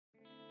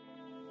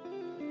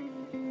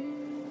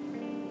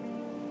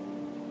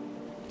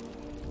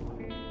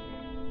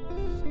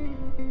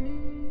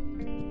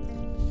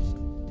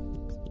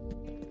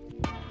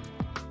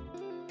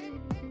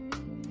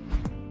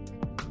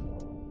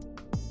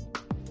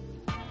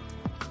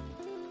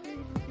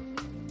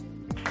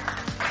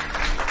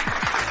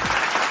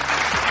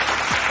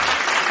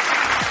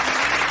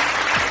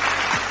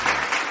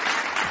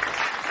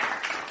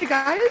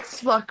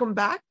guys, welcome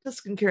back to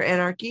Skincare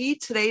Anarchy.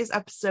 Today's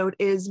episode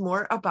is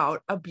more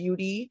about a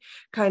beauty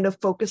kind of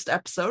focused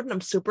episode, and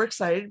I'm super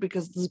excited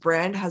because this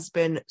brand has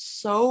been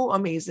so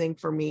amazing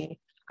for me.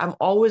 I'm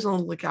always on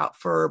the lookout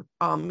for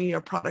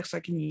products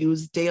I can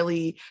use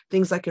daily,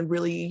 things I can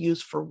really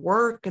use for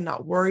work and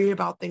not worry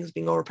about things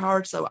being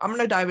overpowered. So I'm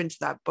going to dive into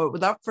that. But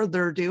without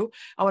further ado,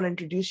 I want to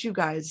introduce you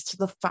guys to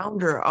the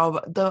founder of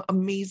the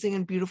amazing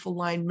and beautiful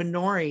line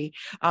Minori,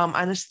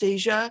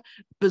 Anastasia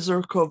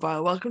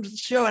Bezurkova. Welcome to the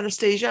show,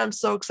 Anastasia. I'm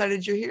so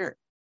excited you're here.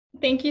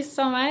 Thank you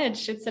so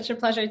much. It's such a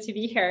pleasure to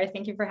be here.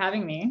 Thank you for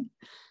having me.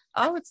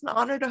 Oh, it's an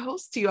honor to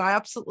host you. I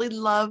absolutely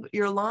love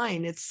your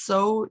line. It's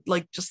so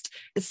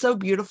it's so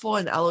beautiful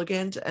and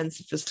elegant and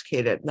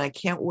sophisticated. And I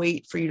can't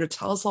wait for you to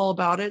tell us all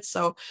about it.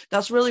 So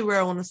that's really where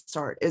I want to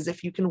start, is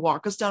if you can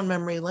walk us down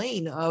memory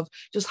lane of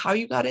just how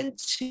you got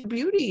into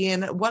beauty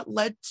and what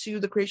led to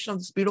the creation of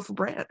this beautiful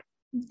brand.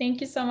 Thank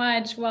you so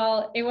much.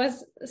 Well, it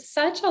was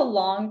such a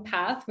long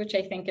path, which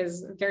I think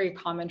is very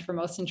common for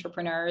most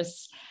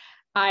entrepreneurs.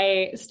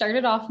 I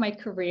started off my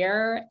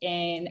career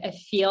in a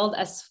field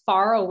as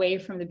far away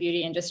from the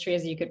beauty industry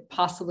as you could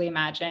possibly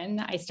imagine.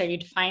 I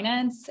studied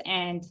finance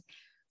and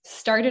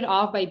started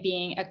off by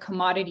being a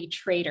commodity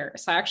trader.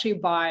 So I actually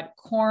bought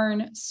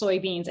corn,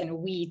 soybeans, and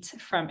wheat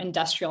from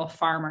industrial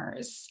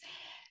farmers.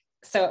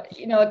 So,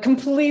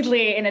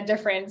 completely in a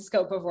different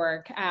scope of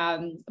work,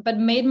 but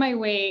made my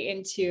way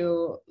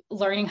into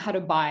learning how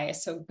to buy.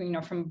 So,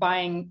 from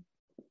buying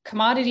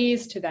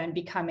commodities to then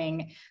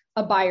becoming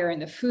a buyer in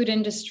the food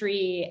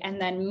industry, and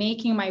then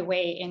making my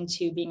way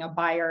into being a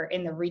buyer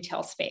in the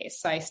retail space.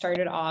 So I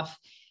started off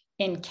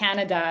in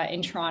Canada,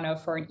 in Toronto,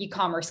 for an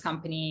e-commerce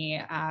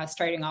company,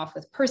 starting off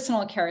with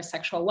personal care,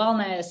 sexual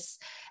wellness,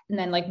 and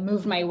then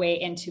moved my way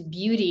into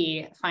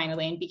beauty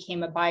finally and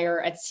became a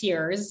buyer at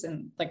Sears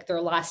and their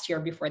last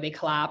year before they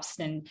collapsed,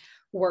 and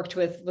worked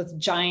with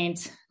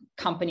giant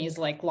companies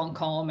like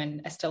Lancome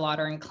and Estee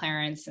Lauder and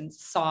Clarins, and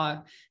saw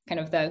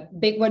kind of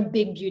what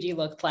big beauty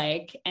looked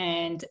like.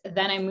 And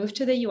then I moved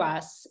to the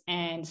US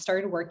and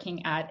started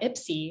working at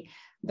Ipsy,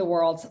 the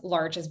world's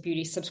largest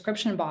beauty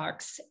subscription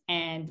box.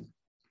 And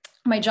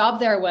my job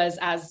there was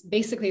as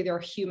basically their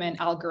human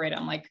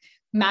algorithm,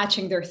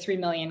 matching their 3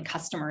 million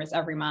customers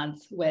every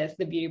month with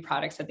the beauty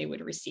products that they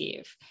would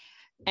receive.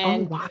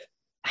 And wow.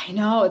 I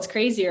know, it's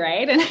crazy,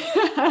 right?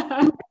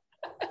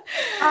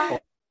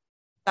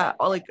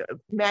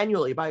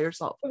 Manually by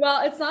yourself?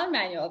 Well, it's not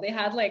manual. They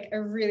had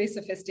a really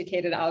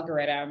sophisticated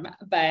algorithm,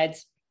 but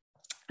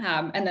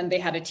and then they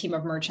had a team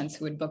of merchants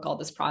who would book all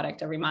this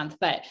product every month,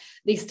 but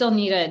they still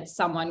needed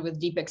someone with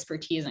deep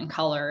expertise in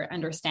color,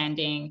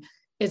 understanding,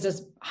 is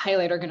this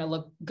highlighter going to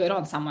look good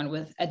on someone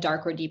with a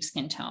dark or deep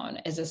skin tone?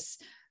 Is this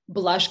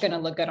blush going to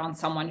look good on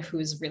someone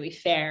who's really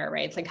fair,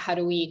 right? How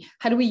do we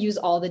use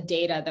all the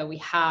data that we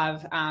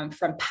have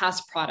from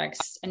past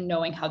products and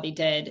knowing how they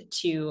did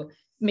to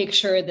make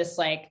sure this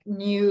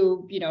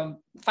new,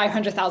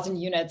 500,000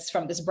 units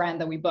from this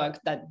brand that we booked,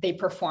 that they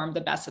perform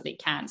the best that they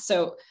can.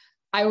 So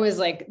I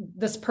was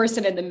this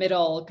person in the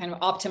middle, kind of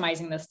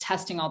optimizing this,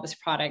 testing all this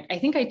product. I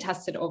think I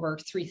tested over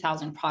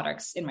 3,000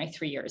 products in my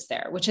 3 years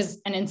there, which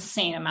is an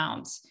insane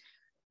amount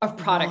of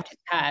product to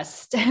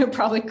test,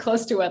 probably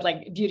close to what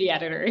beauty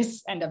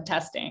editors end up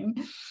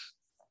testing.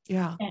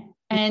 Yeah.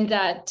 And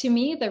to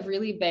me, the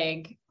really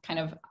big kind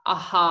of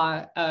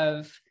aha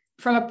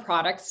from a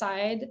product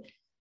side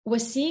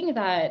was seeing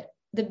that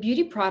the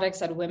beauty products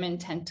that women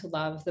tend to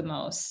love the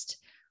most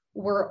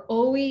were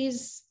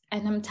always,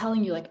 and I'm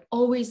telling you,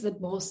 always the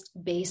most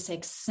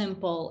basic,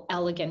 simple,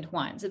 elegant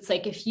ones. It's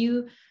if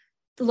you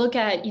look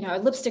at, a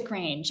lipstick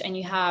range and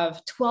you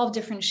have 12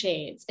 different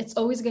shades, it's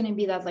always going to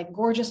be that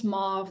gorgeous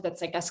mauve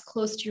that's as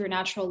close to your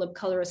natural lip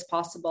color as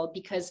possible.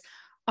 Because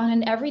on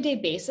an everyday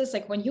basis,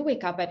 when you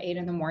wake up at 8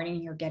 a.m.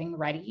 and you're getting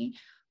ready,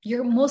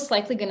 you're most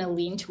likely going to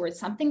lean towards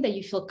something that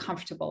you feel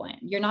comfortable in.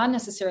 You're not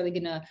necessarily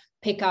going to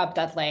pick up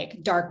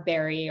that dark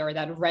berry or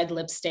that red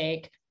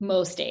lipstick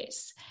most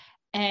days.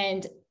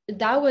 And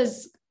that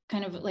was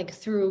kind of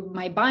through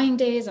my buying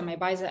days and my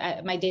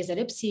days at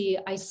Ipsy,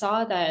 I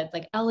saw that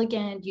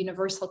elegant,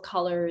 universal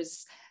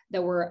colors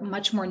that were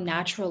much more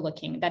natural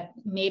looking, that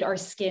made our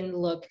skin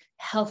look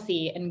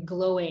healthy and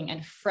glowing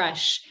and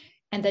fresh,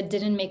 and that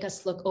didn't make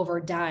us look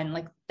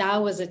overdone. That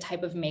was a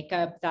type of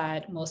makeup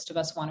that most of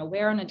us want to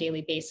wear on a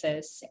daily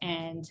basis.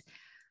 And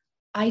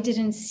I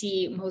didn't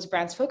see most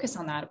brands focus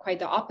on that. Quite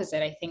the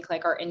opposite. I think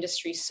our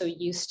industry is so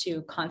used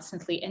to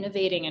constantly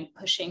innovating and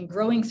pushing,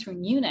 growing through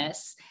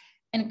newness,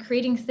 and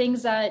creating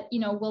things that,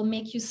 will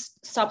make you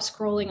stop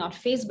scrolling on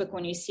Facebook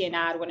when you see an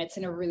ad when it's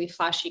in a really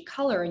flashy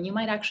color, and you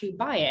might actually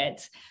buy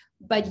it,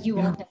 but you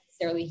won't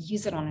necessarily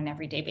use it on an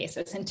everyday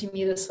basis. And to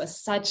me, this was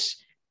such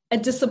a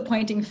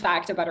disappointing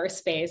fact about our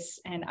space.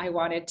 And I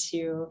wanted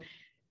to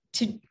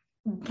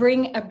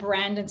bring a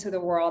brand into the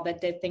world that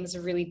did things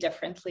really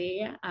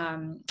differently.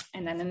 And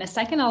then in a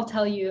second, I'll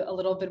tell you a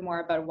little bit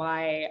more about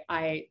why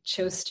I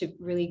chose to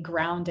really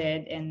ground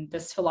it in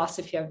this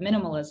philosophy of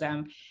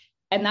minimalism.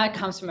 And that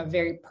comes from a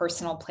very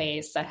personal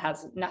place that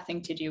has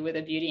nothing to do with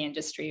the beauty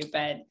industry,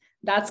 but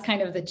that's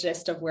kind of the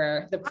gist of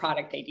where the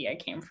product idea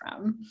came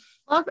from.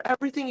 Love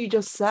everything you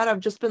just said. I've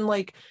just been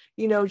like,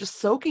 just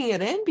soaking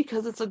it in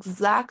because it's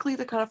exactly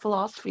the kind of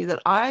philosophy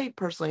that I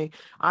personally,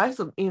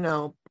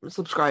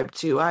 subscribe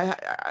to.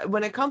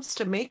 When it comes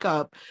to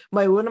makeup,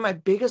 my one of my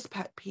biggest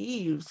pet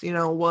peeves,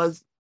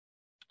 was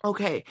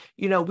okay,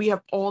 we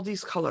have all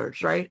these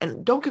colors, right?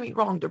 And don't get me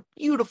wrong, they're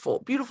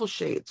beautiful, beautiful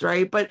shades,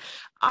 right? But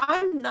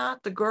I'm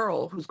not the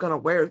girl who's gonna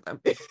wear them.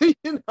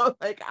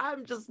 Like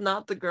I'm just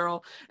not the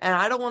girl. And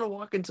I don't want to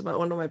walk into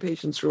one of my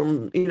patients'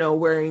 room,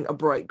 wearing a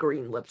bright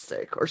green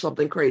lipstick or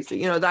something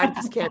crazy. That I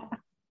just can't.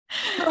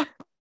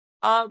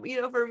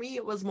 For me,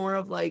 it was more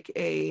of like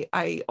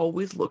I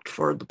always looked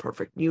for the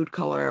perfect nude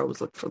color. I always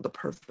looked for the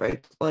perfect,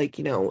 like,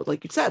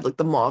 like you said, like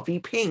the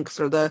mauvey pinks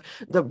or the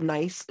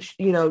nice,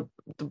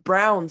 the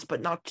browns,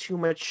 but not too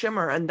much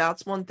shimmer. And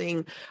that's one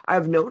thing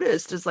I've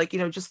noticed is like,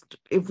 just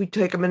if we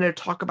take a minute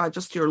to talk about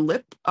just your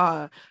lip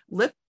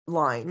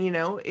line,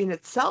 in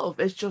itself,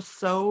 it's just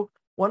so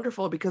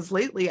wonderful because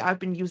lately I've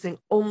been using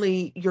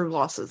only your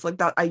glosses like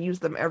that. I use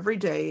them every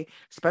day,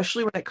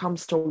 especially when it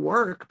comes to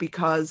work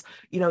because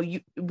we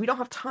don't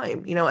have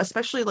time,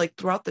 especially like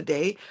throughout the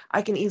day.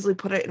 I can easily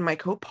put it in my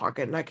coat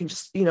pocket and I can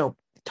just,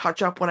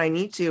 touch up when I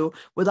need to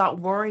without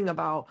worrying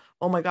about,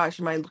 oh my gosh,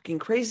 am I looking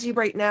crazy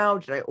right now?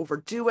 Did I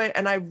overdo it?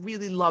 And I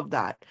really love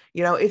that.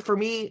 For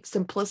me,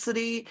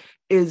 simplicity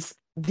is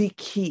the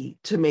key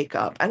to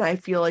makeup. And I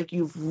feel like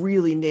you've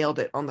really nailed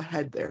it on the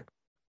head there.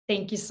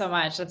 Thank you so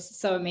much. That's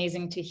so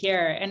amazing to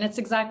hear. And it's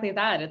exactly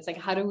that. It's like,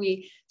 how do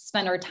we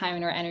spend our time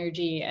and our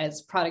energy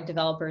as product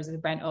developers, as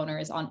brand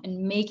owners on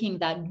and making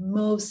that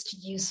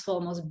most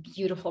useful, most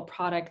beautiful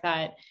product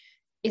that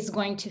is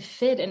going to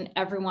fit in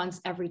everyone's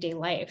everyday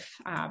life.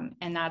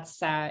 And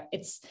that's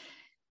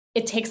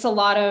it takes a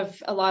lot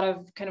of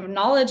kind of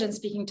knowledge and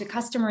speaking to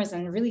customers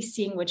and really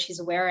seeing what she's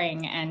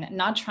wearing and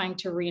not trying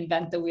to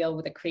reinvent the wheel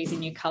with a crazy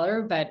new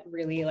color, but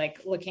really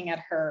like looking at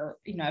her,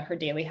 at her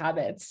daily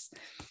habits.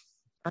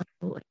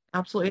 Absolutely.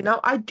 Absolutely. Now,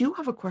 I do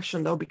have a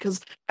question though,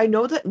 because I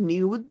know that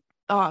nude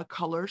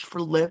colors for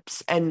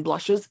lips and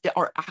blushes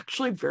are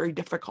actually very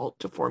difficult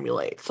to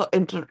formulate. So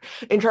in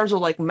terms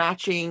of like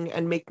matching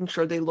and making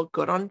sure they look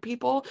good on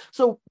people.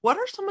 So what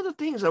are some of the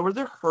things that were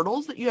there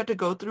hurdles that you had to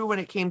go through when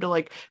it came to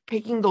like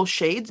picking those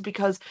shades?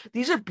 Because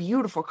these are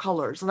beautiful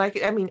colors and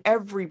I mean,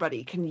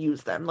 everybody can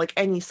use them, like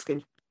any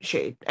skin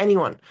shade,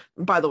 anyone,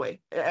 by the way,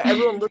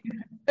 everyone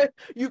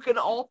you can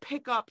all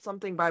pick up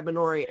something by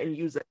Minori and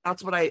use it.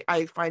 That's what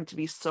I find to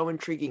be so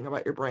intriguing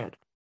about your brand.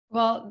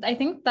 Well, I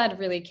think that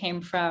really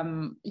came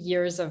from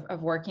years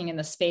of working in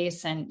the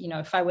space. And,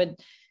 if I would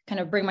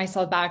kind of bring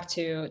myself back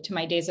to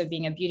my days of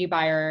being a beauty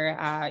buyer,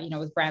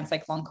 with brands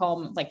like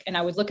Lancome, and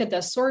I would look at the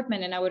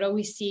assortment and I would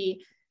always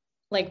see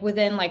like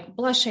within like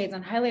blush shades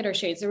and highlighter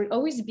shades, there would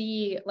always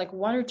be like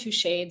one or two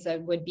shades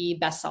that would be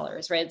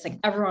bestsellers, right? It's like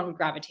everyone would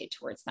gravitate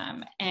towards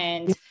them.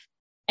 And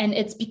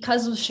it's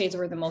because those shades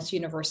were the most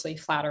universally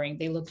flattering.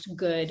 They looked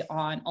good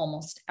on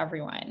almost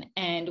everyone.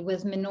 And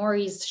with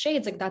Minori's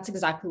shades, like that's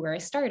exactly where I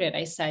started.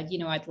 I said,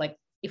 I'd like,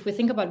 if we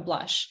think about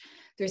blush,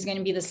 there's going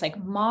to be this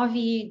like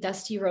mauvey,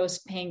 dusty rose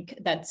pink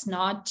that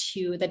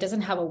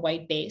doesn't have a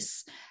white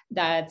base,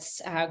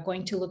 that's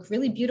going to look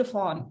really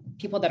beautiful on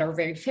people that are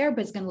very fair,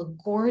 but it's going to look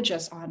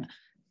gorgeous on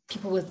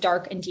people with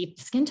dark and deep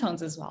skin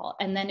tones as well.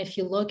 And then if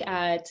you look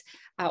at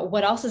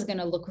what else is going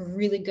to look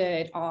really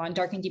good on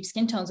dark and deep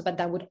skin tones, but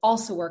that would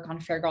also work on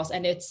fair girls.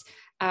 And it's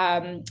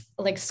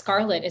like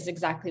Scarlet is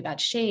exactly that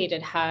shade.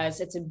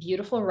 It's a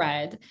beautiful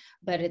red,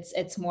 but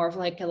it's more of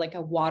like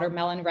a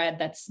watermelon red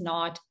that's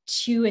not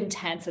too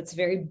intense. It's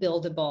very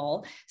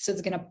buildable. So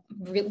it's going to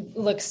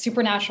look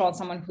supernatural on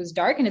someone who's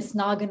dark, and it's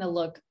not going to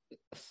look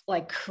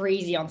like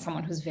crazy on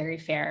someone who's very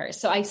fair.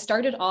 So I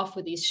started off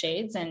with these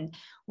shades, and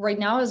right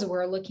now as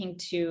we're looking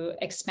to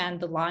expand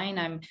the line,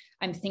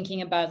 I'm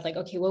thinking about like,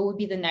 okay, what would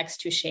be the next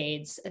two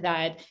shades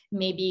that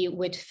maybe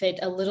would fit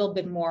a little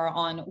bit more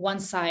on one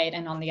side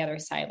and on the other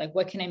side? Like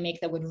what can I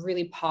make that would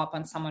really pop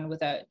on someone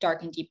with a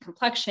dark and deep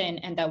complexion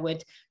and that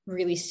would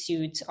really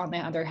suit, on the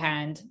other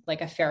hand,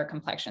 like a fairer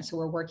complexion? So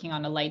we're working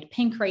on a light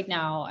pink right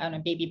now, on a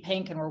baby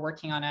pink, and we're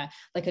working on a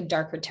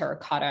darker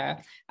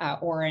terracotta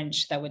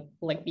orange that would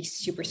like be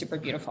super, super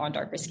beautiful on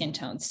darker skin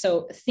tones.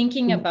 So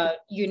thinking about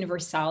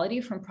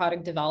universality from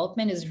product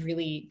development is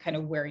really kind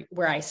of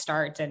where I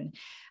start. And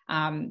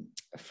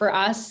for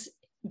us,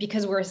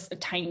 because we're a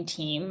tiny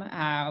team,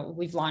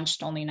 we've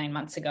launched only 9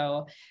 months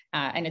ago,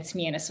 and it's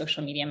me and a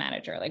social media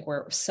manager. Like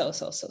we're so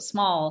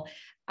small.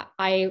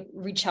 I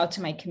reach out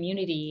to my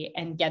community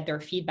and get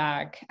their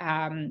feedback.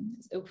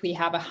 We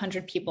have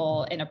 100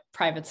 people in a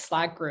private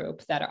Slack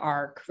group that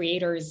are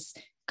creators,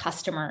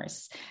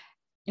 customers,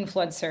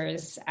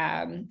 influencers,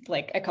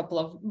 like a couple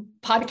of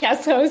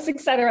podcast hosts,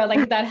 etc.,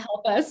 like that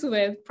help us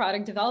with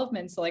product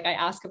development. So like I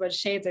ask about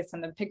shades, I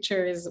send them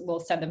pictures, we'll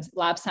send them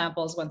lab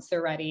samples once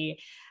they're ready.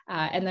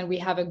 And then we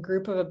have a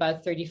group of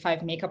about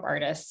 35 makeup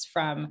artists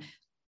from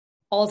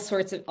all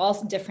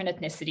different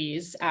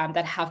ethnicities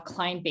that have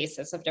client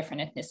bases of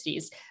different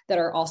ethnicities that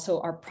are also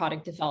our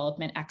product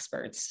development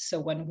experts. So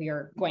when we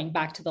are going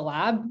back to the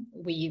lab,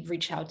 we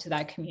reach out to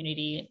that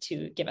community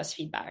to give us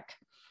feedback.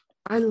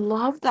 I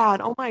love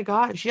that. Oh my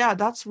gosh. Yeah,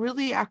 that's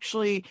really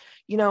actually,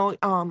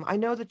 I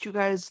know that you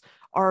guys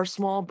are a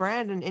small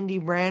brand, an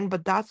indie brand,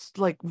 but that's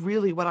like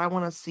really what I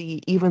want to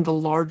see even the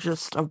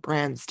largest of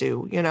brands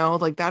do,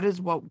 like that is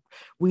what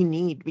we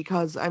need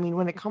because I mean,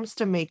 when it comes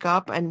to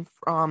makeup and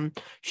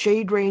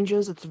shade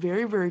ranges, it's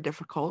very, very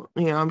difficult.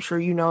 I'm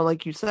sure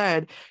like you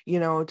said,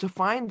 to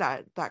find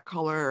that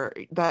color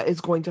that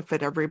is going to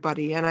fit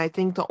everybody. And I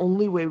think the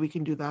only way we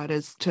can do that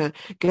is to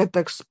get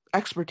the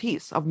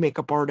expertise of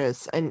makeup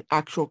artists and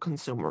actual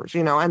consumers,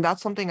 and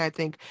that's something I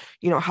think,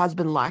 has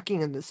been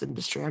lacking in this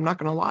industry. I'm not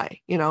going to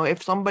lie.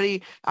 If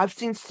somebody, I've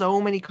seen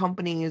so many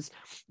companies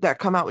that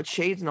come out with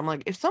shades, and I'm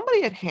like, if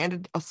somebody had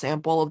handed a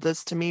sample of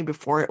this to me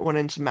before it went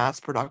into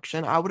mass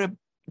production, I would have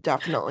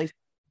definitely,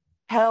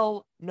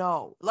 hell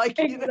no. Like,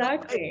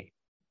 Exactly.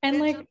 And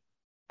it's like,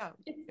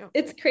 just, yeah.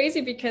 it's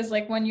crazy because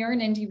like when you're an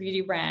indie beauty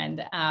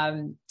brand,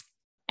 and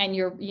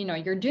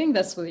you're doing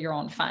this with your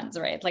own funds,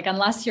 right? Like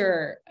unless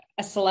you're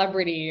a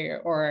celebrity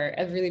or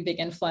a really big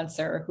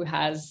influencer who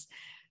has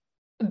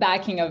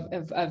backing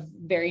of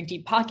very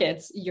deep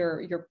pockets,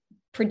 you're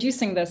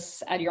producing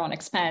this at your own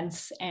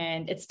expense,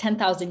 and it's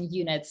 10,000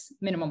 units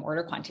minimum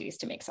order quantities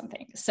to make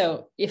something.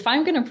 So if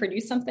I'm going to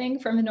produce something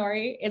for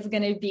Minori, it's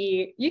going to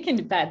be, you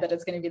can bet that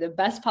it's going to be the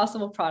best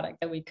possible product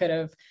that we could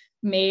have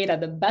made at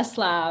the best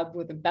lab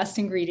with the best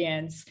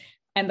ingredients,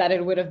 and that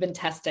it would have been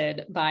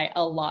tested by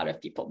a lot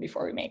of people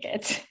before we make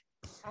it.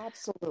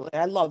 Absolutely.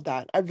 I love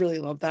that. I really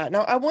love that.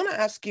 Now, I want to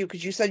ask you,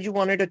 because you said you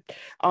wanted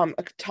to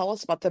tell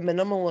us about the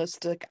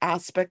minimalistic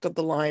aspect of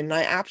the line. And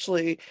I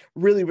actually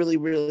really, really,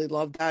 really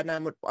love that.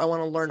 And I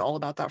want to learn all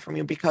about that from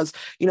you because,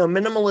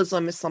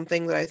 minimalism is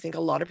something that I think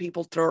a lot of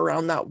people throw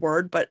around that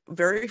word, but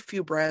very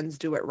few brands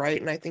do it right.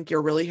 And I think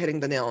you're really hitting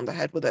the nail on the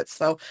head with it.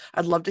 So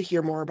I'd love to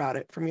hear more about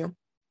it from you.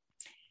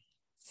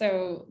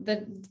 So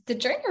the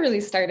journey really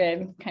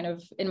started kind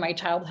of in my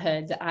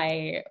childhood.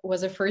 I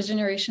was a first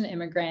generation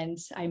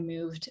immigrant. I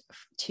moved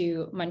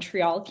to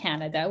Montreal,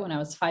 Canada when I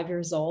was 5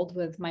 years old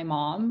with my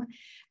mom.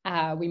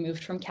 We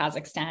moved from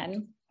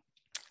Kazakhstan.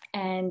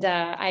 And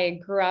I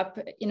grew up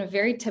in a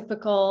very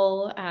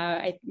typical,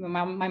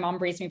 my mom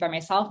raised me by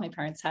myself. My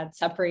parents had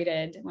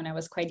separated when I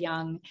was quite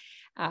young.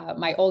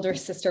 My older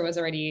sister was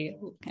already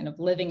kind of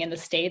living in the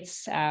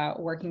States,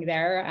 working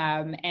there.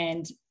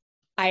 And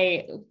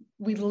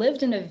we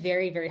lived in a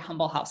very, very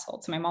humble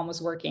household. So my mom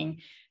was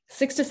working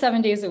 6 to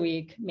 7 days a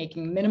week,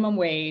 making minimum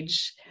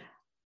wage.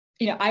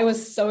 I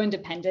was so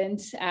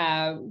independent,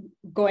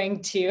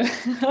 going to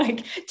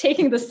like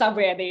taking the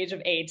subway at the age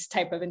of 8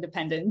 type of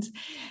independent,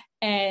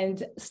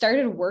 and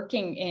started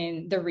working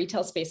in the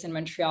retail space in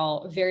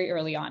Montreal very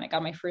early on. I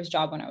got my first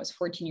job when I was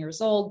 14 years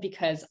old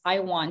because I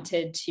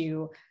wanted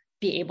to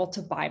be able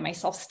to buy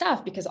myself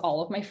stuff because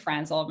all of my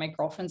friends, all of my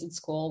girlfriends at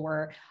school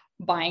were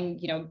buying,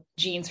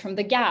 jeans from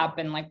the Gap.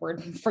 And like,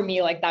 for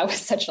me, like that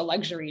was such a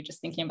luxury just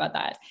thinking about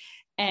that.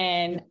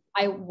 And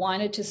I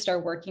wanted to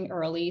start working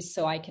early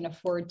so I can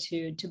afford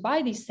to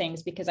buy these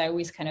things because I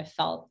always kind of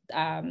felt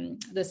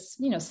this,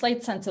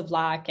 slight sense of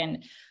lack.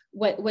 And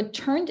what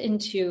turned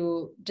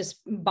into just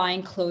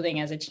buying clothing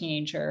as a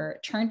teenager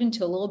turned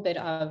into a little bit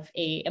of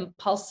a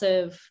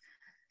impulsive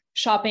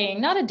shopping,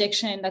 not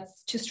addiction,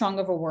 that's too strong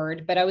of a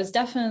word, but I was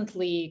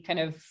definitely kind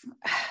of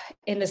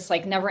in this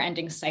like never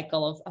ending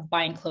cycle of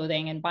buying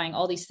clothing and buying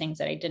all these things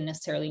that I didn't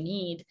necessarily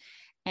need.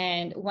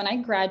 And when I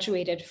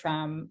graduated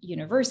from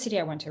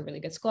university, I went to a really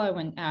good school. I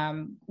went,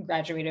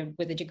 graduated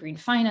with a degree in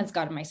finance,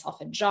 got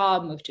myself a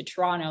job, moved to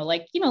Toronto,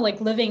 like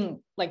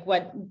living like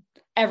what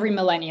every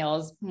millennial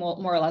is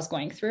more or less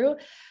going through.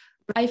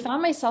 I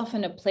found myself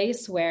in a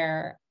place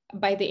where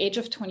by the age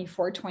of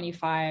 24,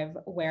 25,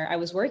 where I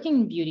was working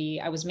in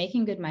beauty, I was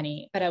making good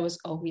money, but I was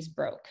always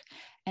broke.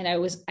 And I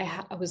was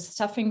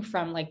suffering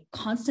from like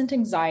constant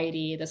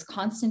anxiety, this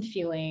constant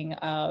feeling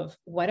of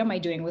what am I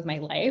doing with my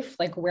life?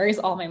 Like, where is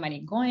all my money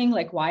going?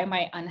 Like, why am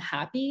I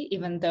unhappy?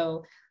 Even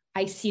though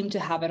I seem to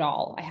have it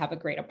all. I have a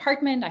great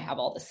apartment. I have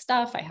all this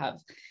stuff. I have,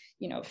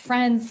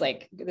 friends,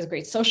 like this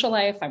great social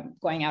life. I'm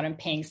going out and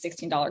paying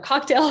 $16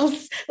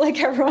 cocktails like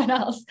everyone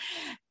else.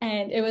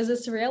 And it was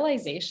this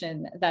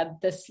realization that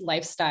this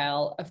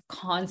lifestyle of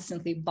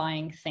constantly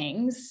buying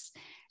things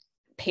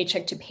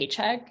paycheck to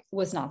paycheck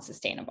was not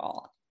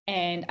sustainable.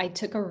 And I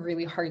took a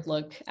really hard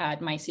look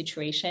at my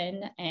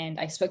situation. And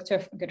I spoke to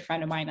a good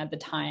friend of mine at the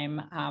time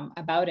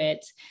about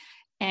it.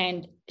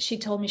 And she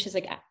told me, she's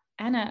like,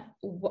 Anna,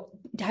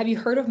 have you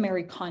heard of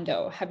Marie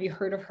Kondo? Have you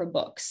heard of her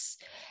books?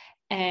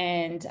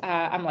 And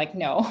I'm like,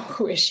 no,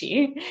 who is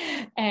she?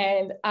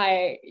 And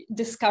I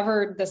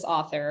discovered this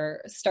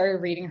author,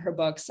 started reading her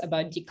books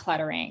about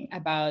decluttering,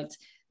 about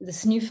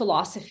this new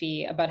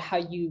philosophy about how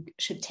you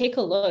should take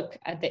a look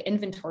at the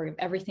inventory of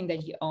everything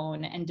that you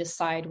own and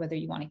decide whether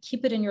you want to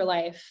keep it in your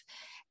life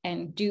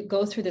and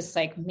go through this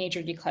like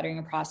major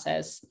decluttering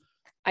process.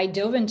 I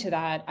dove into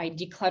that. I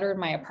decluttered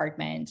my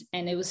apartment,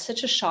 and it was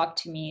such a shock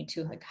to me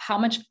to like how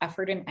much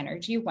effort and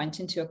energy went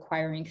into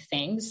acquiring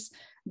things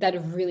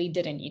that really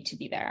didn't need to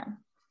be there.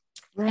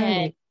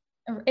 And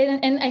Right.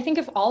 and I think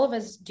if all of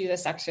us do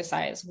this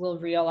exercise, we'll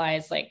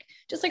realize like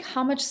just like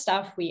how much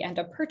stuff we end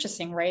up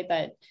purchasing, right?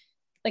 That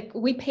like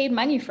we paid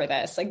money for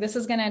this. Like this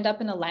is going to end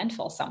up in a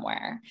landfill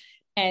somewhere.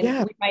 And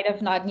Yeah. we might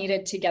have not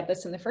needed to get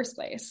this in the first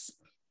place.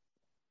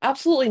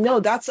 Absolutely.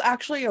 No, that's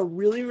actually a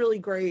really, really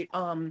great,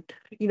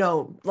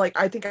 like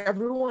I think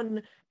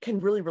everyone can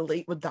really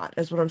relate with that,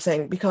 is what I'm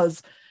saying.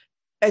 Because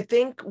I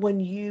think when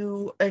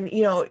you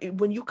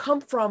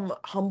come from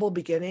humble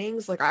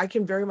beginnings, like I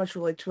can very much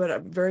relate to it. A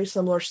very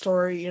similar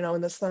story,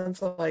 in the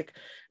sense of like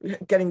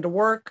getting to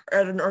work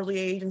at an early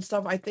age and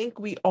stuff. I think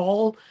we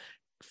all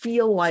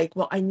feel like,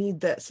 well, I need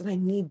this and I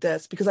need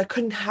this because I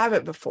couldn't have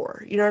it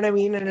before. You know what I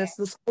mean? And it's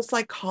this whole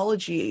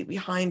psychology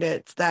behind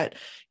it that,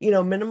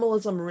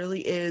 minimalism really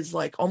is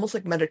like almost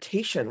like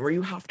meditation where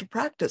you have to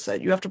practice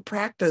it. You have to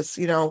practice,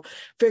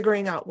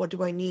 figuring out, what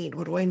do I need?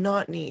 What do I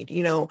not need?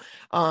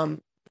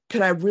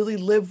 Can I really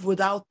live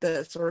without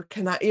this? Or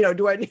can I,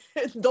 do I need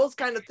those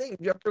kind of things?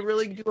 You have to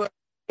really do a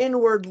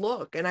inward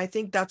look. And I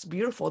think that's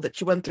beautiful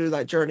that you went through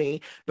that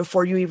journey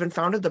before you even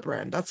founded the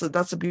brand. That's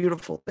a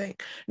beautiful thing.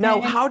 Now,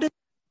 And how does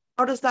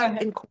go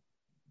that ahead.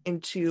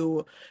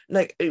 into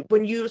like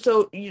when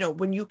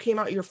you came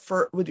out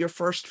with your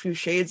first few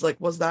shades, like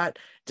was that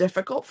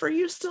difficult for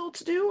you still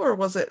to do, or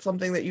was it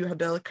something that you had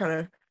to like, kind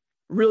of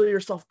reel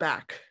yourself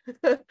back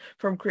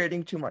from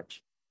creating too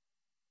much?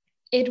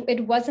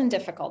 It wasn't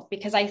difficult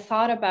because I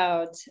thought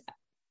about,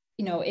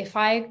 if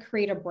I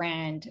create a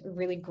brand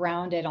really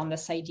grounded on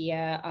this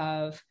idea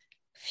of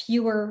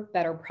fewer,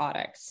 better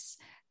products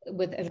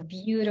with a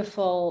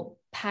beautiful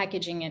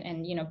packaging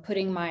and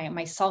putting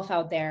myself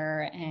out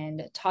there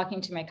and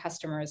talking to my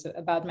customers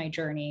about my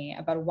journey,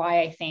 about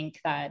why I think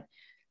that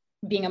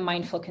being a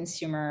mindful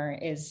consumer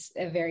is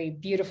a very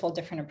beautiful,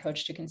 different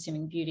approach to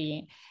consuming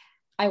beauty.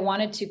 I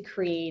wanted to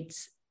create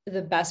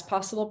the best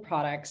possible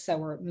products that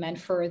were meant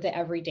for the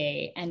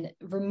everyday and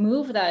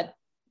remove that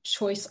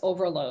choice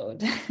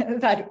overload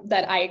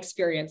that I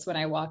experience when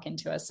I walk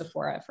into a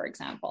Sephora, for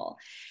example.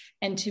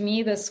 And to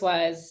me, this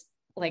was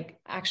like,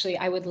 actually,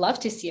 I would love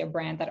to see a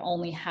brand that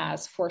only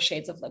has 4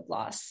 shades of lip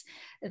gloss,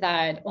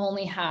 that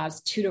only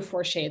has 2 to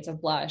 4 shades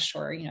of blush,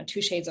 or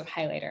 2 shades of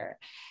highlighter.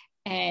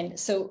 And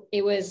so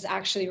it was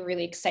actually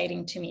really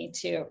exciting to me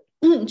to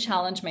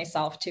challenge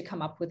myself to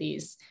come up with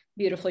these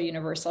beautiful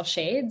universal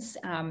shades.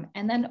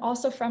 And then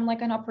also from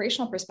like an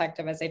operational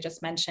perspective, as I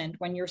just mentioned,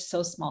 when you're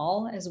so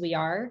small as we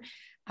are,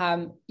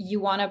 you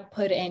want to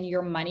put in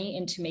your money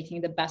into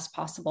making the best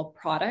possible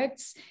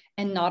products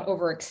and not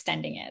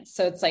overextending it.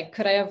 So it's like,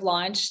 could I have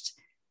launched,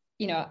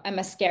 a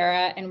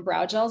mascara and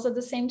brow gels at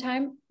the same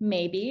time?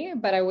 Maybe,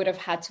 but I would have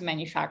had to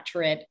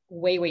manufacture it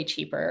way, way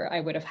cheaper. I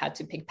would have had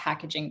to pick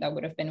packaging that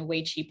would have been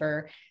way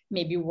cheaper,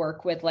 maybe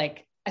work with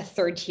like a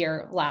third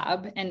tier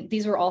lab. And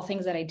these were all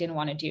things that I didn't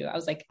want to do. I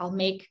was like, I'll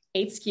make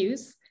 8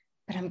 SKUs,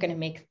 but I'm going to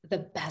make the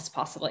best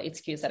possible 8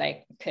 SKUs that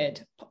I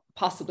could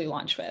possibly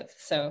launch with.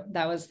 So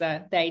that was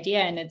the idea.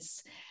 And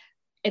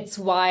it's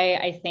why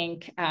I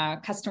think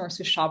customers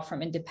who shop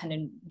from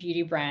independent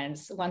beauty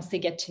brands, once they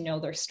get to know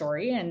their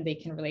story and they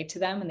can relate to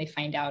them and they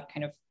find out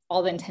kind of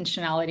all the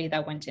intentionality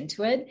that went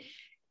into it,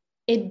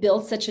 it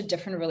builds such a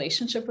different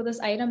relationship with this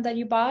item that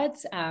you bought.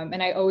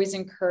 And I always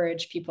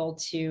encourage people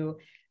to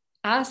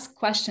ask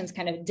questions,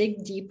 kind of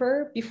dig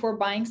deeper before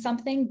buying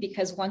something,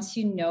 because once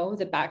you know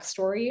the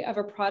backstory of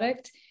a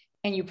product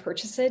and you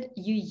purchase it,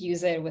 you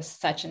use it with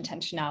such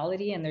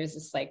intentionality. And there's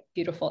this like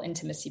beautiful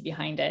intimacy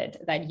behind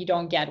it that you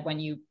don't get when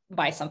you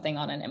buy something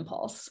on an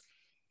impulse.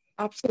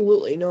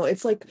 Absolutely. No,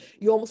 it's like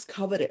you almost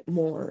covet it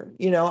more.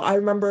 I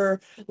remember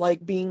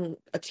like being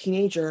a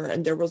teenager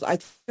and I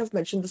think I've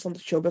mentioned this on the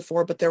show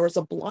before, but there was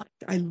a blush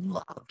I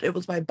loved. It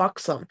was by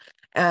Buxom.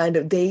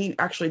 And they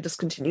actually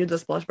discontinued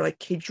this blush, but I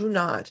kid you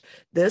not,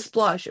 this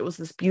blush, it was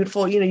this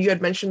beautiful, you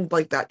had mentioned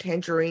like that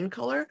tangerine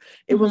color.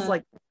 It was Mhm.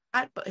 like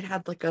that, but it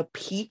had like a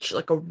peach,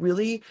 like a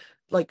really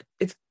like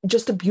it's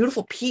just a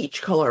beautiful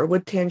peach color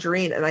with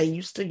tangerine. And I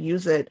used to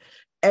use it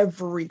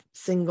every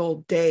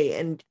single day,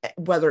 and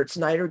whether it's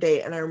night or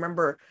day. And I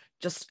remember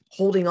just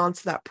holding on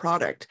to that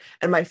product,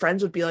 and my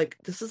friends would be like,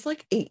 this is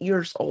like 8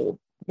 years old,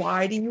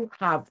 why do you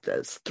have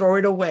this, throw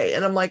it away.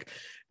 And I'm like,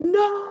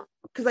 no,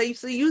 because I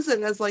used to use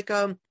it as like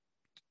a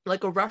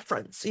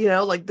reference,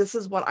 like this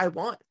is what I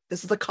want,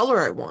 this is the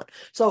color I want.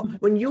 So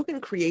when you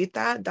can create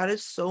that, that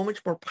is so much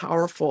more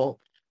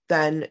powerful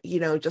than,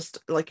 just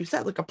like you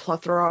said, like a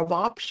plethora of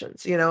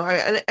options,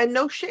 and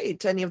no shade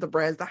to any of the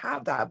brands that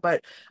have that,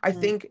 but I Mhm.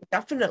 think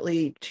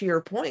definitely to your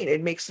point,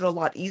 it makes it a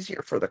lot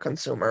easier for the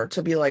consumer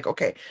to be like,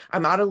 okay,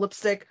 I'm out of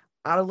lipstick,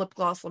 out of lip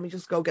gloss, let me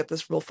just go get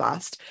this real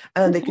fast,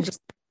 and then they can just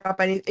pick up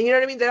anything, you know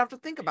what I mean, they don't have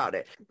to think about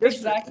it. There's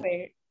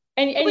Exactly.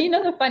 And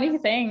like, the funny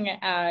thing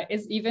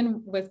is,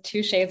 even with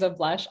 2 shades of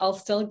blush, I'll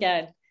still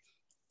get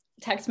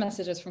text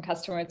messages from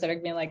customers that are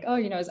being like, oh,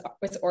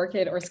 is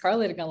Orchid or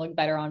Scarlet going to look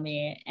better on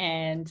me?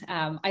 And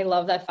I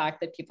love that fact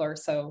that people are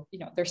so,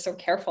 they're so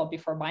careful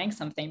before buying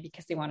something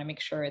because they want to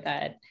make sure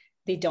that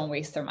they don't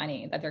waste their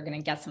money, that they're going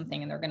to get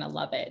something and they're going to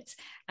love it.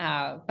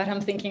 But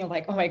I'm thinking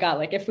like, oh my God,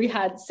 like if we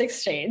had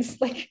 6 shades,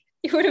 like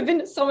it would have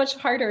been so much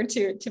harder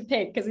to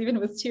pick, because even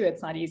with 2,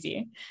 it's not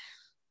easy.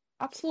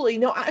 Absolutely.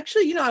 No,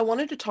 actually, I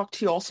wanted to talk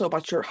to you also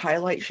about your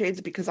highlight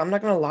shades because I'm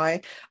not going to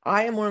lie.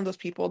 I am one of those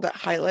people that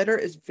highlighter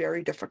is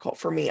very difficult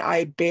for me.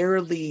 I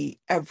barely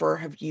ever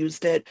have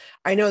used it.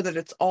 I know that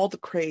it's all the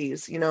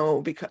craze,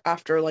 because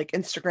after like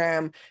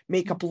Instagram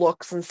makeup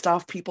looks and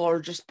stuff, people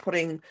are just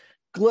putting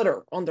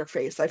glitter on their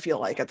face, I feel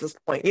like at this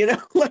point,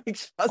 like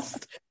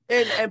just,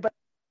 but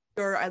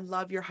I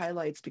love your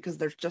highlights because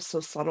they're just so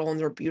subtle and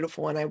they're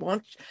beautiful. And I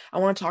want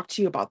to talk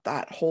to you about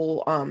that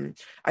whole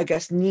I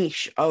guess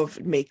niche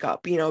of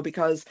makeup,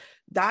 because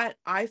that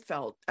I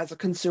felt as a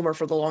consumer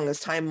for the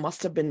longest time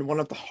must have been one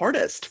of the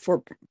hardest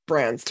for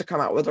brands to come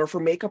out with or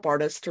for makeup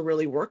artists to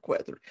really work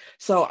with.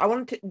 So I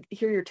wanted to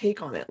hear your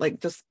take on it,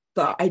 like just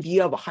the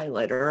idea of a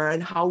highlighter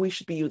and how we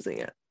should be using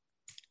it.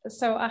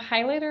 So a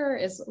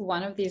highlighter is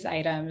one of these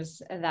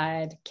items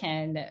that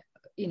can,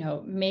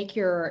 make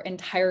your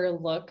entire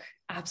look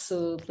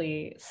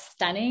absolutely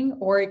stunning,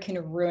 or it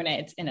can ruin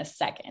it in a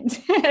second,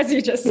 as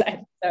you just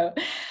said. So,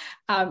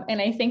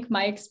 and I think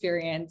my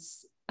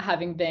experience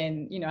having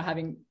been,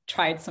 having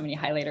tried so many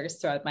highlighters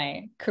throughout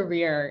my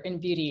career in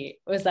beauty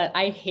was that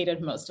I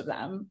hated most of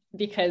them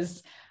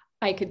because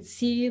I could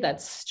see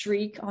that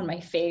streak on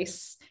my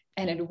face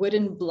and it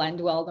wouldn't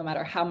blend well no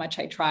matter how much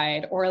I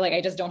tried, or like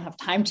I just don't have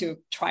time to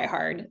try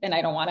hard and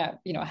I don't want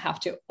to, have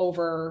to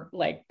over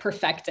like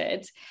perfect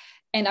it.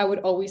 And I would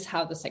always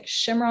have this like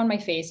shimmer on my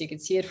face. You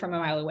could see it from a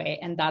mile away.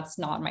 And that's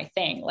not my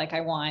thing. Like I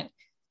want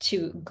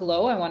to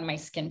glow. I want my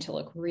skin to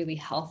look really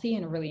healthy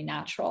and really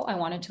natural. I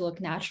want it to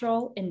look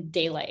natural in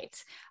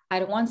daylight. I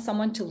don't want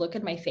someone to look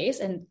at my face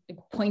and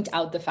point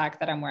out the fact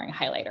that I'm wearing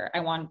highlighter.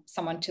 I want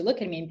someone to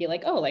look at me and be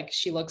like, oh, like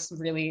she looks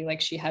really like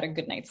she had a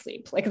good night's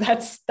sleep. Like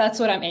that's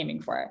what I'm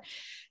aiming for.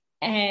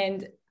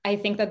 And I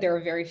think that there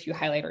are very few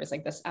highlighters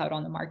like this out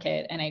on the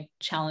market. And I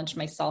challenged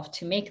myself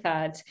to make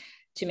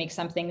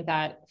something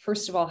that,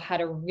 first of all,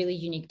 had a really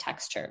unique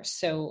texture.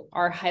 So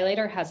our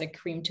highlighter has a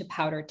cream to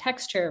powder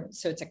texture.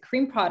 So it's a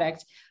cream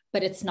product,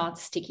 but it's not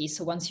sticky.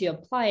 So once you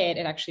apply it,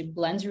 it actually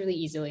blends really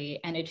easily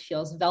and it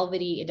feels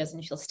velvety. It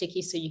doesn't feel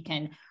sticky. So you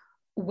can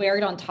wear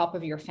it on top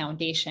of your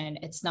foundation.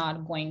 It's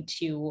not going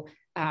to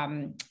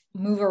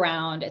move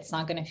around. It's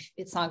not going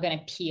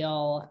to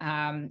peel.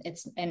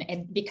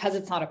 And because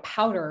it's not a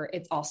powder,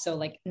 it's also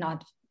like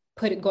not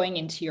going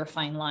into your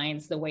fine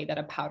lines the way that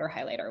a powder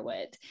highlighter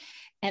would.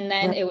 And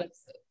then it was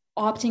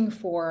opting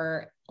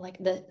for like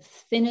the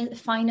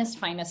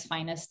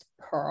finest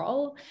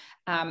pearl,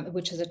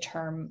 which is a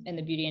term in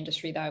the beauty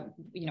industry that,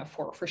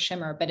 for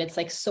shimmer, but it's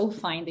like so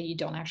fine that you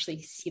don't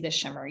actually see the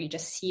shimmer. You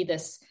just see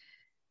this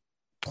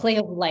play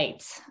of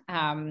light,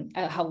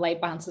 how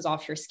light bounces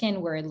off your skin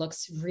where it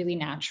looks really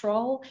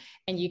natural.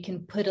 And you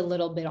can put a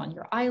little bit on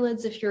your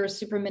eyelids if you're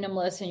super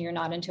minimalist and you're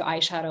not into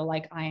eyeshadow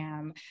like I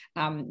am.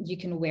 You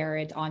can wear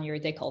it on your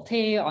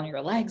décolleté, on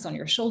your legs, on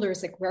your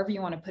shoulders, like wherever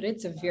you want to put it.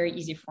 It's a very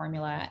easy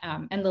formula.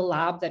 And the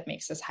lab that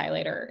makes this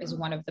highlighter is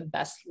one of the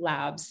best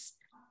labs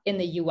in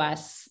the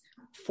US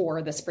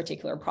for this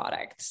particular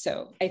product.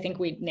 So I think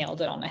we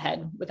nailed it on the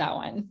head with that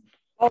one.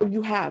 Oh,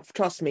 you have,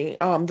 trust me.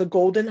 The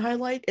golden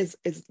highlight is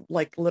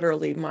like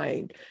literally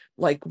my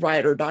like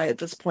ride or die at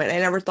this point. I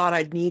never thought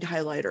I'd need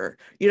highlighter.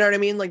 You know what I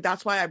mean? Like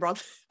that's why I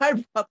brought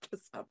I brought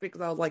this up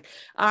because I was like,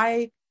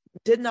 I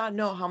did not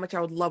know how much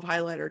I would love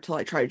highlighter till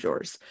I tried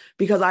yours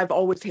because I've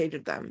always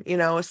hated them.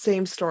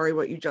 Same story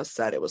what you just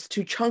said. It was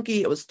too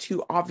chunky, it was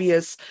too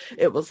obvious.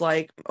 It was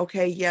like,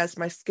 okay, yes,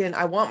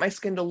 I want my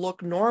skin to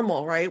look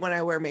normal, right? When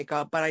I wear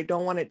makeup, but I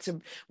don't want it to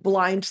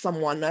blind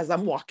someone as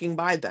I'm walking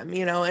by them,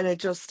 and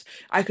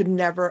I could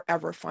never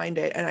ever find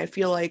it. And I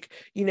feel like,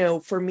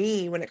 for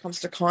me, when it comes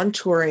to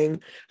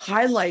contouring,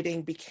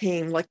 highlighting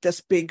became like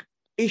this big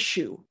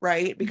issue,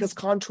 right? Because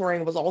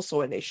contouring was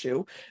also an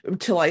issue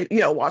until I,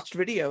 watched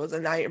videos.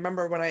 And I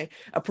remember when I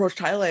approached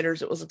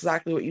highlighters, it was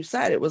exactly what you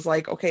said. It was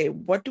like, okay,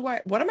 what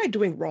am I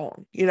doing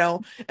wrong?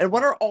 And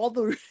what are all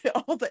the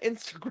all the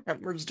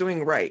Instagrammers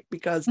doing right?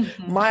 Because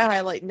my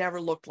highlight never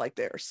looked like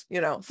theirs,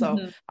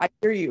 so I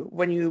hear you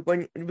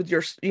when with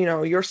your,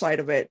 your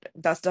side of it.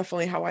 That's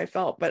definitely how I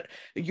felt. But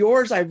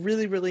yours, I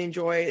really, really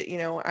enjoy,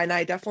 and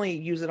I definitely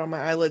use it on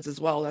my eyelids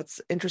as well.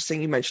 That's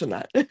interesting you mentioned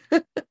that.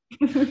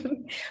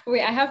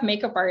 I have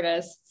makeup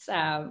artists.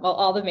 Well,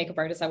 all the makeup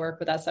artists I work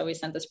with us that we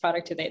sent this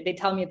product to, they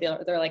tell me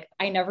they're like,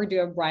 I never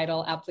do a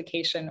bridal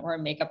application or a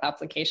makeup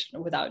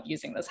application without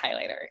using this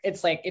highlighter.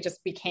 It's like, it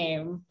just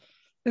became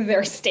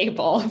their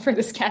staple for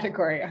this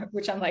category,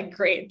 which I'm like,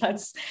 great.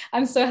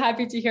 I'm so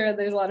happy to hear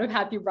there's a lot of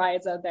happy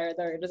brides out there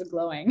that are just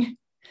glowing.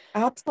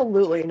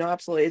 Absolutely. No,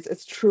 absolutely.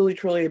 It's truly,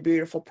 truly a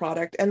beautiful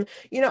product. And,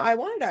 I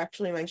wanted to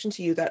actually mention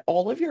to you that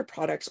all of your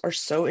products are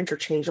so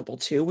interchangeable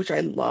too, which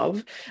I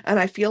love. And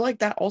I feel like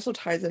that also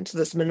ties into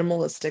this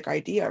minimalistic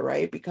idea,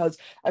 right? Because,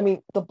 I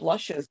mean, the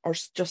blushes are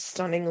just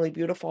stunningly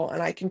beautiful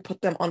and I can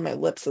put them on my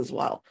lips as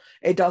well.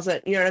 It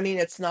doesn't, you know what I mean?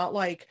 It's not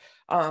like,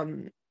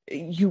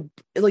 you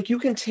you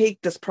can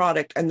take this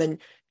product and then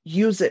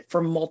use it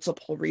for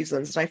multiple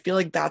reasons. And I feel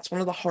like that's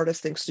one of the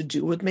hardest things to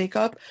do with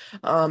makeup.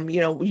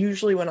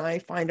 Usually when I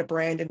find a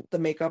brand in the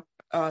makeup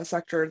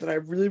sector that I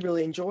really,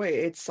 really enjoy,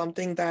 it's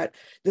something that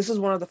this is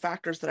one of the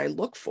factors that I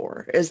look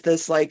for is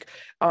this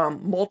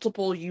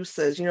multiple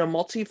uses,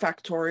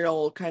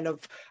 multifactorial kind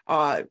of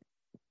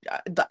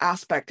the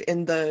aspect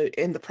in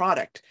the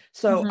product.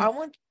 So I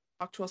want to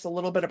talk to us a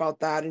little bit about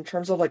that in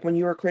terms of like when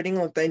you were creating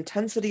like the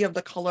intensity of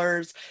the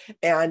colors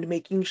and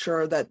making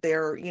sure that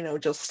they're,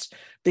 just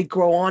they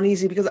grow on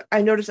easy because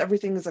I notice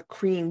everything is a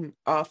cream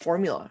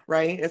formula,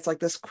 right? It's like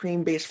this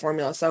cream based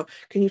formula. So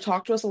can you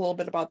talk to us a little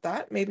bit about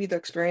that? Maybe the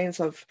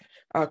experience of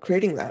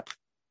creating that.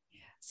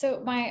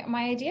 So my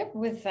idea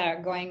with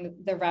going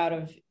the route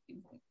of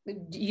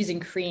using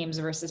creams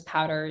versus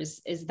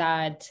powders is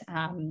that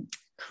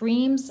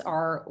creams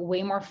are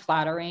way more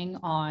flattering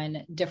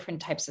on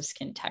different types of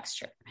skin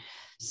texture.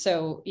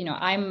 So,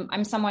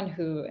 I'm someone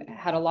who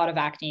had a lot of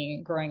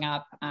acne growing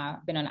up,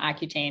 been on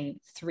Accutane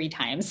 3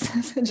 times,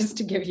 just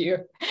to give you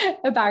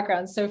a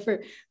background. So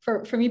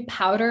for me,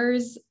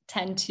 powders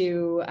tend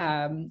to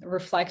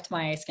reflect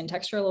my skin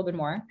texture a little bit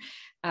more.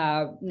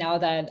 Now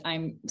that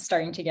I'm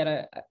starting to get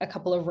a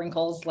couple of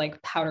wrinkles,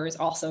 like powders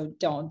also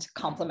don't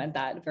complement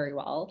that very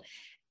well.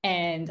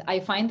 And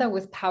I find that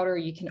with powder,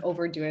 you can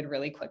overdo it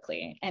really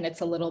quickly. And it's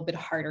a little bit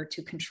harder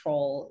to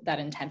control that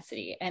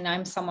intensity. And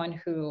I'm someone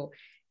who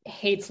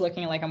hates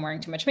looking like I'm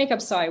wearing too much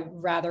makeup. So I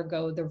rather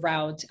go the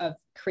route of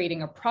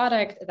creating a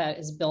product that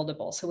is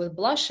buildable. So with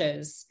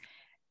blushes,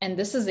 and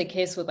this is the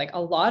case with like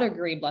a lot of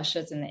great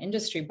blushes in the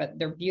industry, but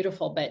they're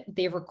beautiful, but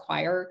they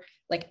require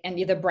and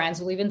the brands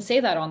will even say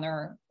that on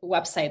their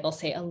website. They'll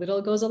say a little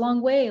goes a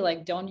long way,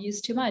 like don't use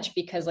too much,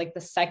 because like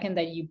the second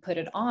that you put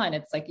it on,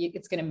 it's like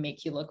it's going to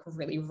make you look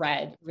really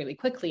red really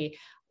quickly.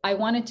 I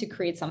wanted to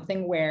create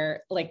something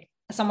where like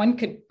someone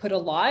could put a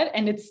lot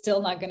and it's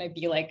still not going to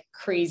be like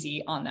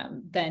crazy on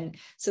them. Then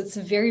so it's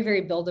very,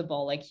 very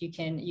buildable. Like you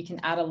can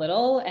add a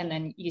little and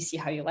then you see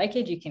how you like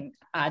it. You can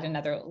add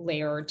another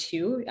layer or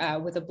two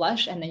with a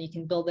blush, and then you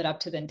can build it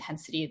up to the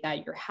intensity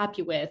that you're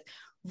happy with,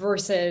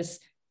 versus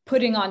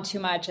putting on too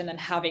much and then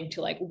having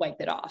to like wipe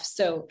it off.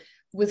 So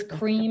with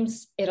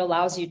creams, it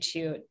allows you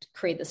to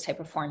create this type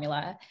of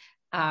formula,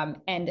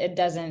 and it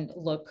doesn't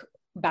look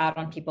bad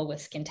on people with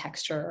skin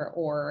texture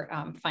or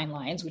fine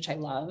lines, which I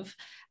love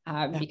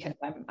because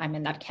I'm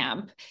in that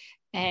camp.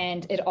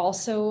 And it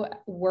also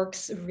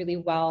works really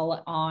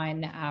well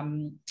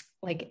on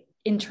like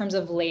in terms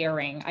of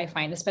layering. I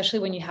find, especially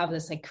when you have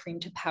this like cream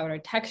to powder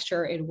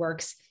texture, it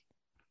works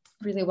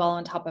really well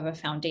on top of a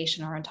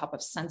foundation or on top of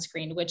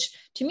sunscreen, which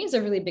to me is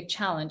a really big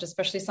challenge,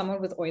 especially someone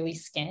with oily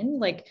skin.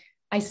 Like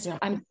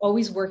I'm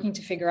always working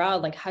to figure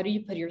out like, how do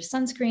you put your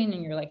sunscreen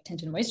and your like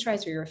tinted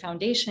moisturizer, your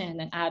foundation,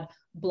 and add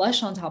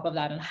blush on top of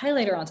that and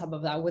highlighter on top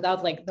of that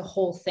without like the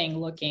whole thing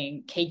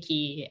looking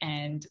cakey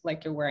and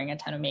like you're wearing a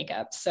ton of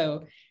makeup.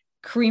 So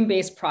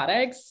cream-based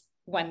products,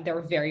 when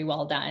they're very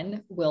well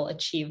done, will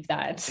achieve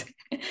that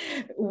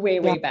way,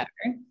 Yeah. way better.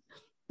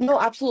 No,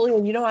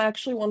 absolutely. And I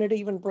actually wanted to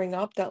even bring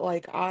up that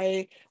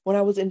when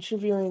I was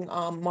interviewing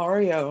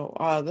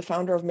Mario, the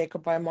founder of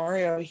Makeup by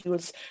Mario,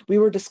 we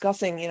were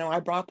discussing, I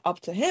brought up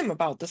to him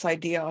about this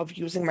idea of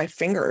using my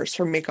fingers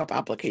for makeup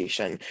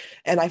application.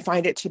 And I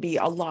find it to be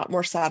a lot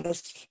more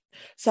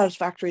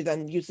satisfactory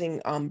than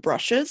using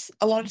brushes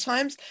a lot of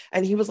times.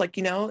 And he was like,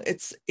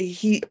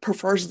 he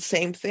prefers the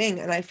same thing.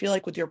 And I feel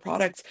like with your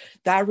products,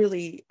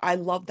 I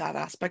love that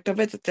aspect of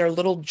it, that they're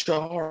little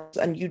jars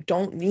and you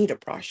don't need a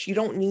brush. You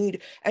don't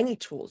need any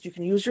tools. You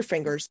can use your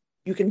fingers.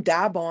 You can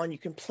dab on, you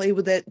can play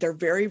with it. They're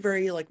very,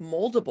 very like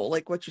moldable,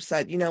 like what you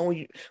said,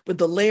 with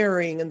the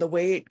layering and the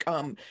way it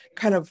kind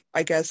of,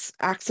 I guess,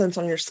 accents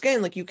on your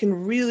skin. Like you can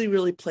really,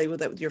 really play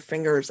with it with your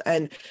fingers.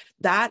 And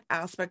that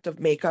aspect of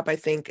makeup, I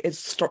think,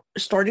 is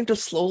starting to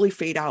slowly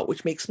fade out,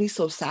 which makes me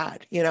so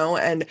sad,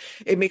 and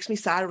it makes me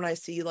sad when I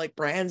see like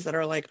brands that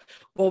are like,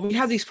 well, we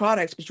have these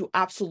products, but you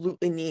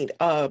absolutely need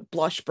a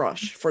blush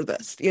brush for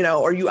this,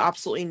 or you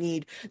absolutely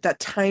need that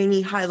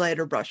tiny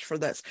highlighter brush for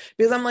this.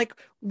 Because I'm like,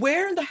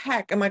 where in the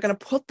heck am I going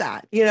to put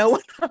that,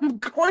 when I'm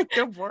going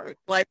to work?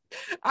 Like,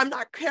 I'm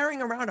not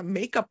carrying around a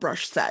makeup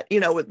brush set,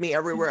 with me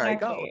everywhere I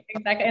go.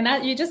 Exactly. And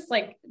that you just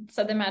like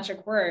said the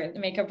magic word,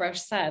 makeup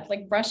brush set.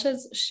 Like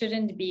brushes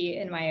shouldn't be,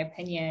 in my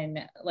opinion,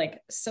 like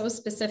so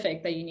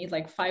specific that you need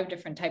like 5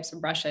 different types of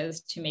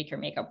brushes to make your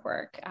makeup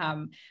work.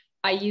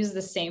 I use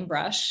the same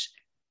brush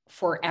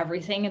for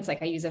everything. It's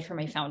like I use it for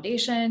my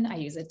foundation. I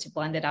use it to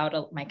blend it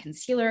out my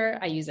concealer.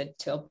 I use it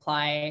to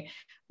apply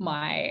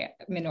my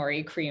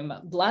Minori cream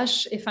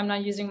blush. If I'm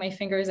not using my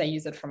fingers, I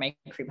use it for my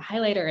cream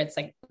highlighter. It's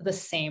like the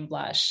same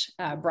brush.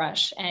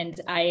 And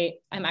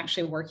I'm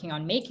actually working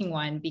on making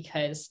one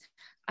because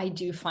I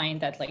do find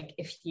that like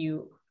if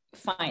you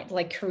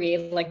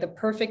create like the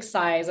perfect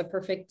size, a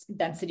perfect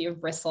density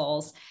of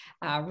bristles,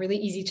 really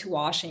easy to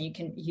wash, and you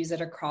can use it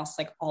across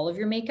like all of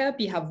your makeup.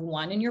 You have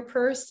one in your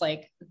purse,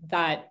 like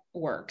that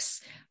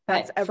works.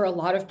 But for a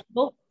lot of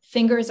people,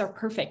 fingers are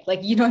perfect.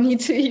 Like you don't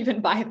need to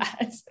even buy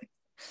that.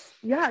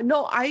 Yeah,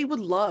 no, I would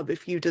love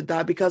if you did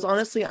that because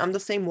honestly, I'm the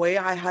same way.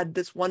 I had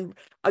this one,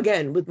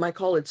 again, with my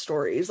college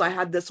stories, I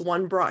had this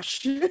one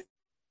brush.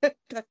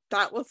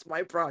 That was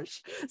my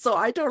brush. So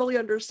I totally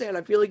understand.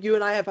 I feel like you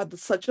and I have had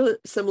such a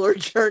similar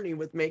journey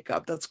with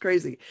makeup. That's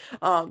crazy.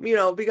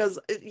 Because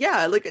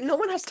yeah, like no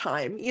one has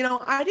time.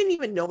 I didn't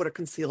even know what a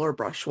concealer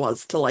brush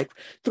was till like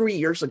 3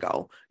 years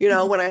ago.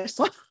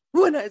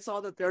 When I saw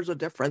that there's a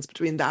difference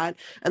between that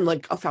and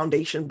like a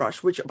foundation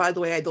brush, which by the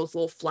way, those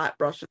little flat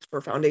brushes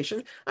for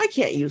foundation, I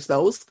can't use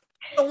those.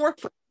 They don't work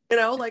for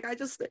like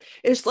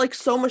it's like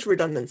so much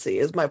redundancy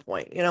is my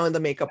point, in the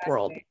makeup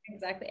world.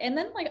 Exactly. And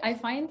then like I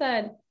find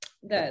that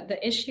the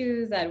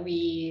issue that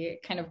we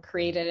kind of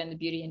created in the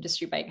beauty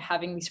industry by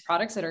having these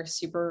products that are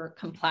super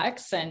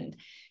complex, and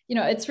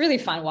it's really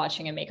fun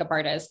watching a makeup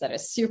artist that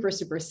is super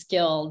super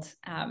skilled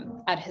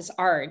at his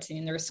art. I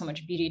mean, there's so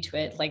much beauty to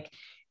it, like,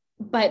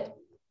 but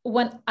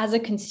when as a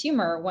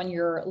consumer, when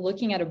you're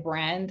looking at a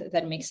brand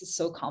that makes it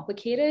so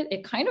complicated,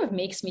 it kind of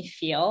makes me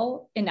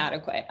feel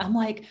inadequate. I'm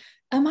like,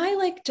 am I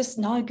like just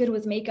not good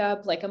with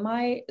makeup? Like, am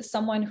I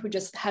someone who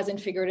just hasn't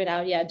figured it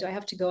out yet? Do I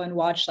have to go and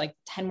watch like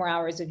 10 more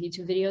hours of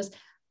YouTube videos?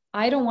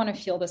 I don't want to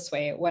feel this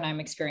way when I'm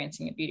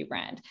experiencing a beauty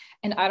brand.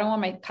 And I don't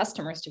want my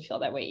customers to feel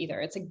that way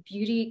either. It's like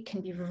beauty can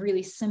be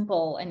really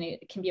simple and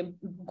it can be a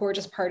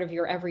gorgeous part of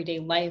your everyday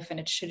life. And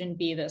it shouldn't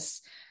be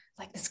this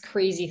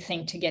crazy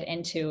thing to get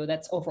into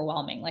that's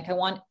overwhelming. Like I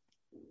want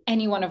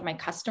any one of my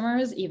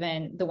customers,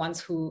 even the ones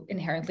who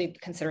inherently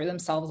consider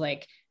themselves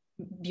like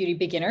beauty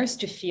beginners,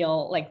 to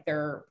feel like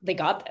they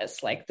got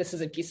this, like this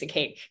is a piece of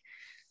cake.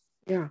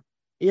 Yeah.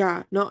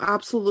 Yeah, no,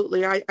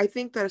 absolutely. I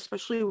think that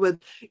especially with,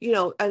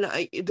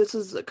 this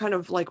is kind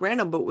of like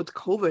random, but with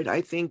COVID, I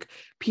think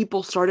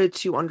people started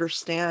to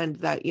understand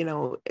that,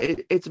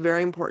 it's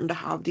very important to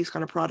have these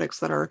kind of products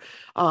that are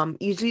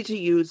easy to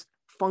use,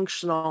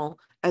 functional,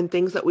 and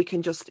things that we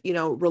can just,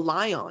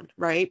 rely on,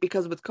 right?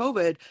 Because with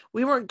COVID,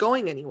 we weren't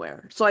going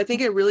anywhere. So I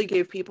think it really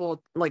gave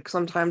people like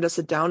some time to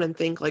sit down and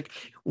think like,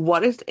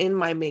 what is in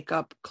my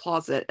makeup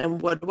closet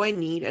and what do I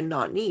need and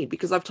not need?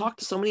 Because I've talked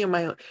to so many of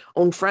my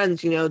own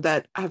friends,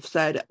 that have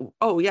said,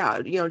 oh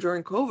yeah,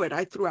 during COVID,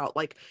 I threw out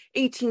like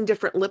 18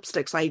 different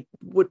lipsticks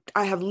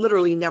I have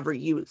literally never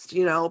used,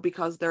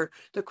 because they're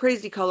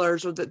crazy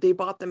colors, or that they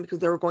bought them because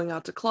they were going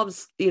out to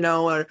clubs,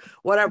 or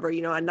whatever,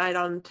 a night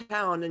on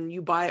town, and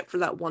you buy it for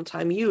that one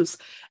time use.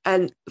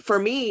 And for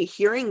me,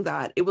 hearing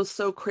that, it was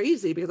so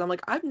crazy because I'm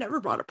like, I've never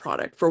bought a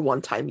product for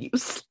one time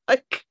use.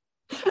 Like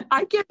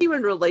I can't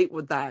even relate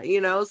with that,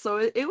 so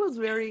it was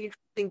very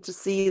interesting to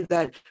see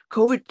that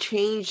COVID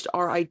changed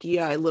our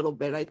idea a little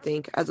bit, I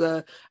think, as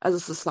a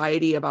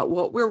society about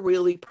what we're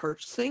really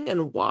purchasing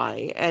and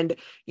why. And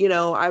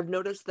I've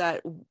noticed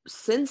that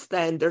since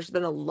then there's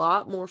been a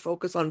lot more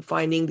focus on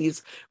finding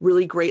these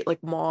really great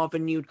like mauve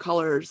and nude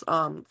colors,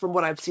 from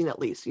what I've seen at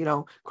least.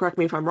 Correct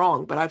me if I'm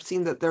wrong, but I've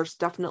seen that there's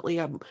definitely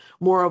a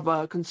more of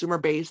a consumer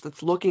base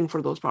that's looking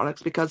for those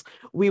products because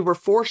we were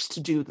forced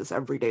to do this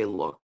everyday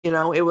look.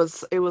 It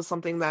was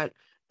something that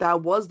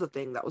was the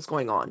thing that was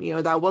going on.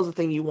 That was the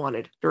thing you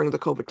wanted during the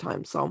COVID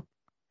time. So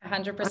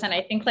 100%.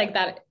 I think like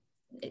that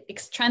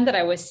trend that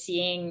I was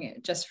seeing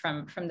just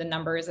from the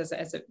numbers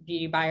as a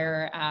beauty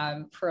buyer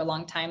for a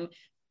long time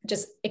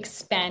just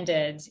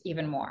expanded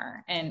even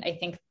more. And I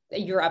think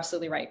you're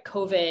absolutely right.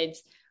 COVID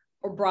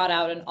brought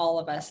out in all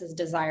of us this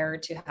desire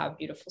to have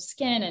beautiful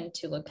skin and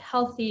to look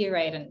healthy,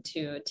 right? And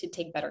to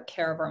take better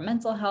care of our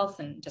mental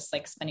health and just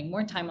like spending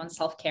more time on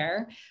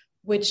self-care,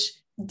 which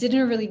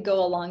didn't really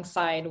go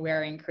alongside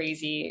wearing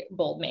crazy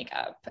bold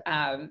makeup.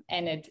 And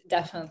it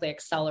definitely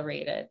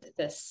accelerated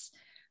this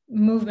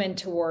movement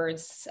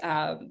towards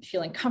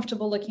feeling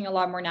comfortable, looking a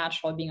lot more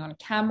natural, being on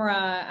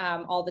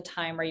camera all the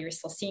time, where you're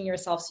still seeing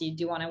yourself. So you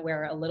do want to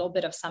wear a little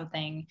bit of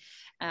something.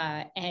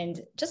 And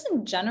just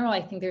in general,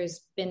 I think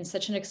there's been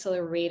such an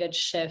accelerated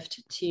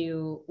shift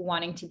to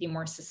wanting to be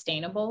more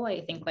sustainable.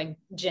 I think like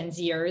Gen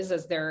Zers,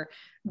 as they're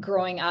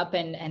growing up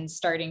and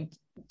starting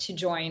to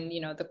join,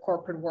 the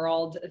corporate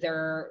world,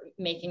 they're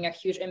making a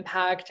huge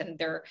impact and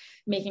they're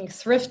making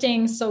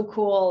thrifting so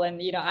cool.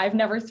 And, I've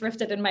never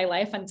thrifted in my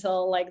life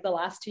until like the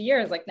last 2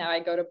 years. Like now I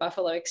go to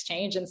Buffalo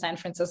Exchange in San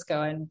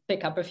Francisco and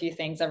pick up a few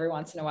things every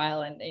once in a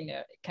while and,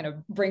 kind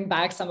of bring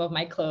back some of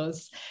my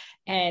clothes.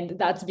 And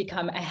that's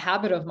become a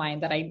habit of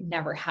mine that I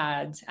never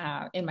had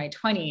in my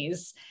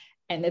 20s.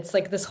 And it's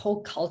like this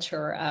whole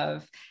culture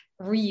of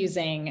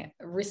reusing,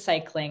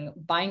 recycling,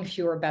 buying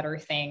fewer, better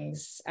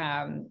things,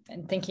 and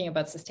thinking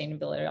about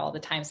sustainability all the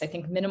time. So I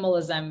think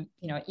minimalism,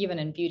 even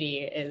in beauty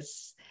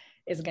is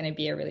going to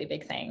be a really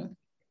big thing.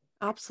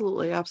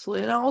 Absolutely,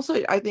 absolutely. And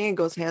also, I think it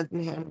goes hand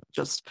in hand with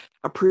just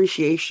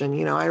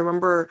appreciation. I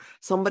remember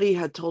somebody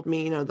had told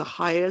me, the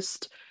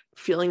highest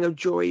feeling of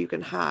joy you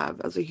can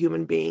have as a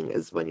human being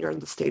is when you're in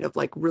the state of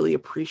like really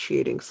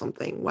appreciating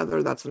something,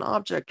 whether that's an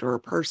object or a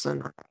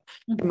person or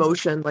Mhm.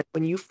 emotion. Like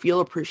when you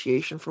feel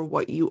appreciation for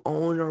what you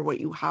own or what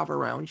you have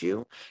around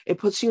you, it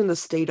puts you in the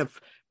state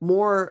of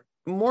more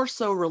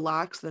so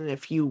relaxed than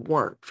if you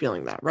weren't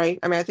feeling that, right?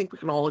 I mean, I think we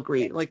can all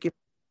agree. Like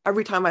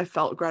every time I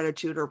felt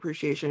gratitude or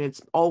appreciation,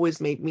 it's always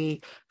made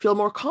me feel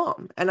more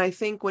calm. And I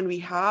think when we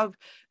have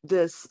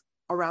this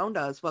around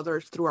us, whether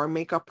it's through our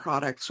makeup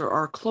products or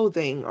our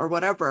clothing or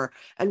whatever,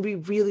 and we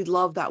really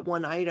love that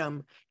one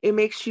item, it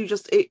makes you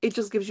it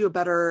just gives you a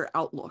better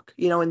outlook,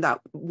 in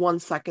that 1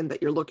 second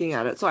that you're looking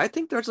at it. So I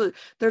think there's a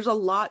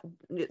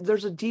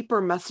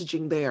deeper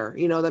messaging there,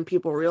 than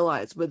people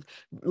realize with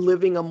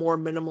living a more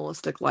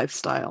minimalistic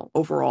lifestyle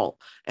overall.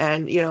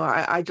 And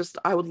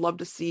I would love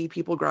to see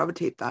people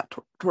gravitate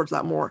towards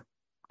that more.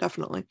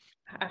 Definitely.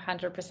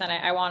 100%.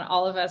 I want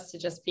all of us to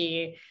just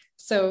be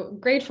so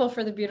grateful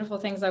for the beautiful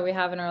things that we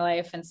have in our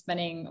life and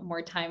spending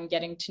more time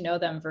getting to know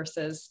them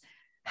versus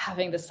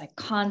having this like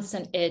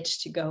constant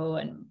itch to go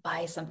and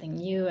buy something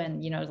new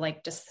and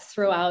like just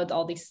throw out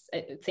all these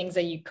things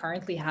that you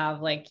currently have.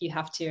 Like you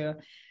have to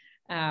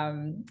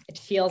it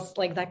feels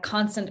like that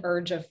constant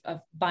urge of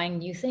buying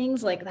new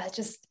things like that,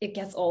 just it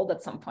gets old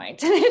at some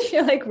point. And I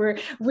feel like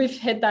we've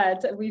hit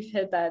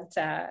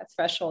that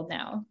threshold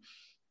now.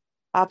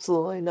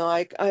 Absolutely. No,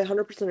 I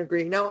 100%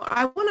 agree. Now,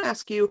 I want to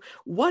ask you,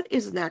 what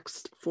is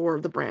next for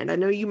the brand? I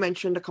know you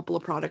mentioned a couple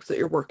of products that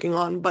you're working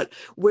on, but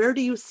where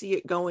do you see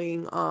it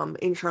going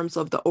in terms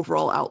of the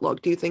overall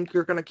outlook? Do you think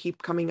you're going to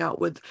keep coming out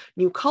with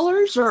new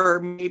colors or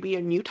maybe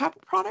a new type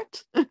of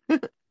product?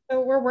 So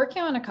we're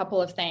working on a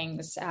couple of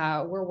things.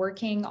 We're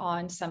working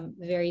on some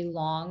very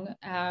long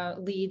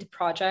lead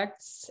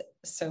projects.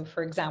 So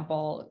for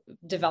example,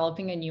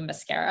 developing a new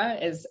mascara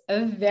is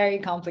a very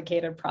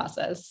complicated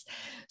process.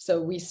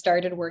 So we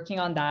started working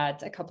on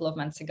that a couple of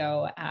months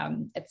ago.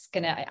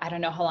 I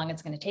don't know how long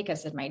it's gonna take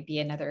us. It might be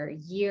another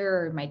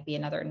year, it might be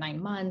another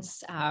 9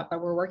 months,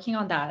 but we're working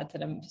on that.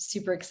 And I'm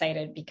super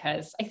excited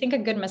because I think a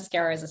good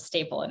mascara is a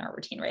staple in our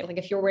routine, right? Like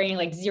if you're wearing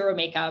like zero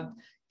makeup,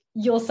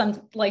 you'll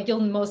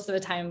most of the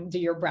time do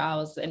your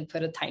brows and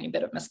put a tiny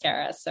bit of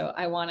mascara. So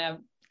I want to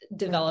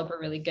develop a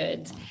really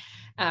good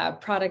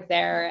product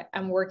there.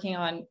 I'm working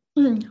on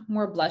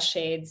more blush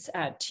shades,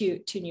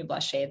 two new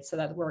blush shades, so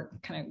that we're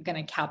kind of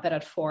going to cap it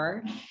at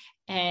 4.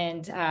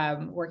 And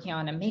working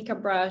on a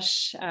makeup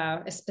brush,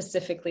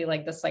 specifically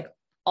like this like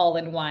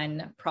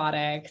all-in-one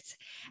product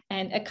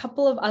and a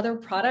couple of other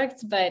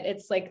products, but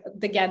it's like,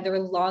 again, there are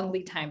long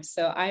lead times.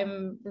 So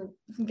I'm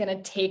going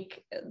to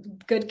take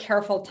good,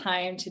 careful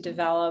time to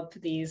develop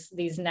these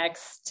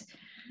next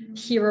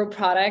hero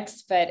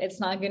products, but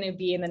it's not going to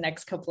be in the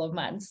next couple of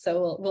months.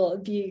 So we'll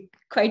be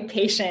quite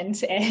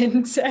patient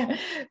and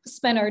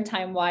spend our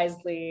time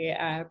wisely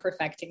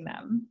perfecting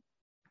them.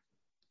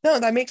 No,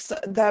 that makes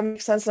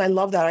sense, and I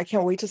love that. I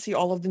can't wait to see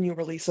all of the new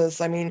releases.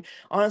 I mean,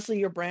 honestly,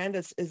 your brand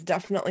is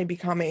definitely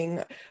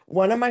becoming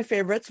one of my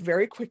favorites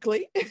very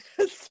quickly.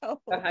 So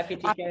So happy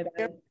to I'm hear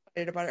very that.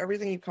 excited about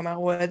everything you come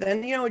out with.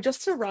 And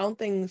just to round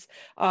things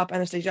up,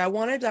 Anastasia, I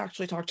wanted to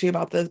actually talk to you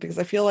about this because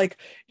I feel like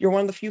you're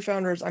one of the few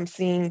founders I'm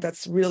seeing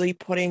that's really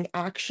putting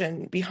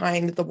action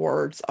behind the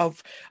words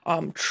of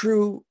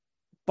true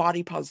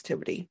body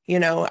positivity.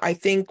 I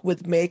think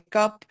with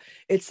makeup,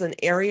 it's an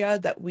area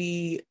that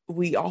we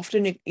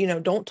often,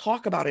 don't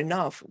talk about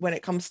enough when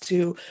it comes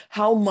to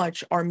how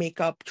much our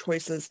makeup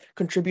choices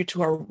contribute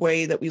to our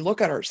way that we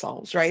look at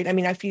ourselves, right? I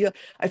mean, I feel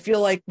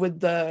like with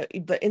the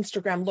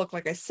Instagram look,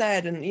 like I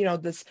said, and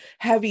this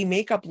heavy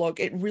makeup look,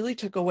 it really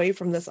took away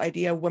from this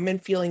idea of women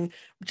feeling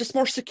just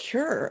more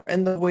secure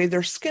in the way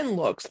their skin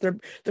looks, their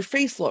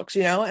face looks,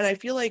 and I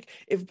feel like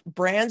if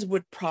brands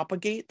would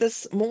propagate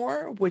this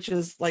more, which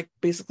is like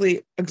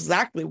basically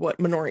exactly what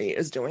Minori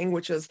is doing,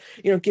 which is,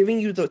 giving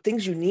you the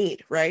things you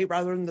need, right?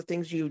 Rather than the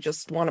things you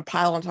just want to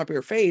pile on top of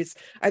your face.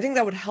 I think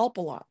that would help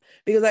a lot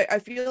because I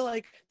feel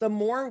like the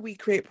more we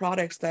create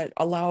products that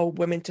allow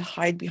women to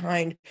hide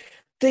behind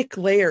thick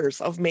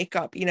layers of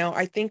makeup,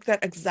 I think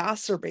that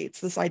exacerbates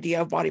this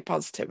idea of body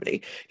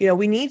positivity.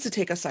 We need to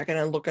take a second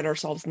and look at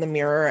ourselves in the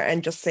mirror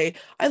and just say,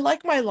 I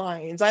like my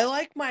lines, I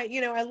like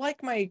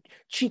my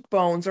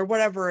cheekbones or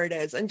whatever it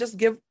is, and just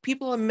give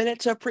people a minute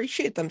to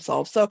appreciate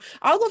themselves. So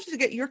I would love to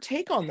get your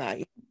take on that.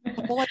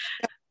 The whole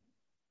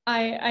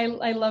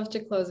I love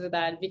to close with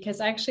that because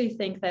I actually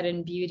think that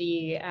in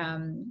beauty,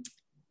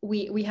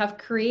 we have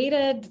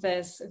created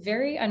this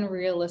very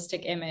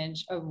unrealistic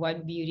image of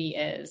what beauty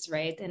is,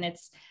 right? And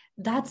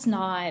that's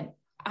not.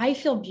 I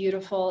feel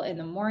beautiful in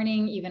the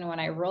morning, even when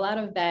I roll out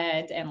of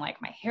bed and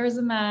like my hair's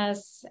a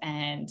mess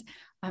and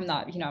I'm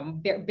not,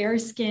 I'm bare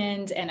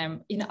skinned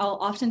and I'll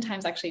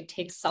oftentimes actually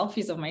take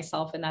selfies of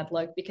myself in that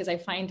look because I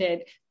find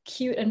it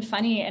cute and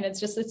funny, and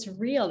it's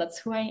real. That's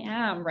who I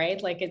am,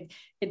 right? Like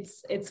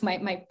it's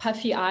my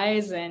puffy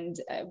eyes and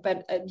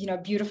but you know,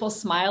 beautiful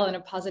smile and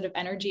a positive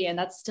energy, and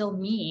that's still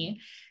me.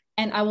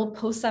 And I will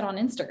post that on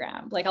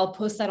Instagram. Like I'll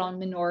post that on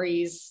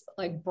Minori's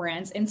like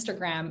brand's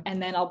Instagram,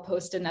 and then I'll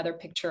post another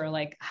picture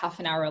like half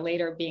an hour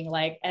later being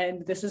like,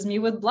 and this is me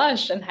with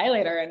blush and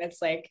highlighter, and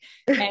it's like,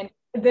 and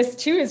this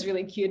too is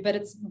really cute, but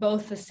it's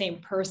both the same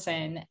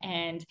person.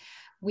 And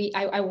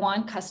I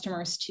want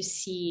customers to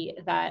see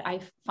that I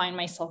find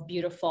myself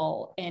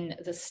beautiful in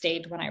the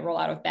state when I roll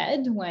out of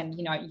bed, when,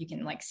 you know, you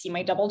can like see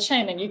my double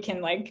chin and you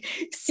can like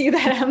see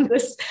that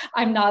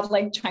I'm not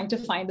like trying to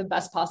find the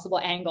best possible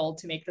angle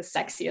to make the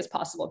sexiest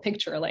possible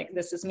picture. Like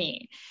this is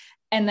me.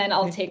 And then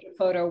I'll take a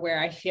photo where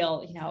I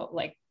feel, you know,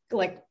 like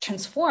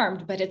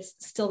transformed, but it's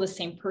still the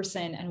same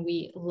person. And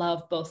we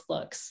love both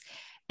looks.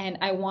 And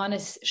I want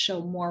to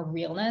show more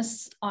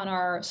realness on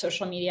our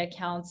social media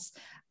accounts.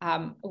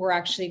 We're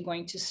actually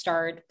going to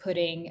start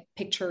putting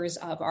pictures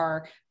of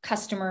our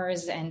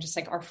customers and just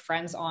like our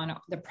friends on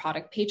the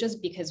product pages,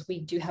 because we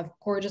do have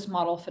gorgeous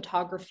model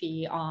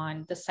photography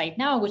on the site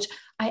now, which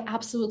I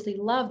absolutely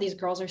love. These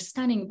girls are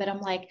stunning, but I'm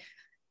like,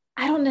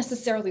 I don't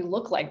necessarily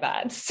look like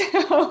that.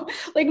 So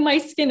like my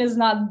skin is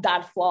not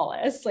that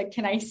flawless. Like,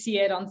 can I see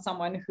it on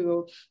someone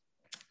who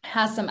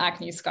has some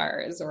acne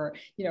scars or,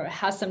 you know,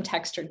 has some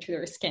texture to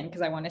their skin?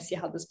 Because I want to see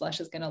how this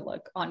blush is going to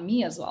look on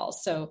me as well.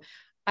 So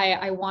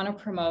I want to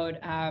promote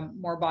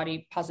more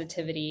body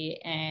positivity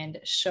and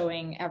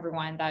showing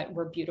everyone that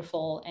we're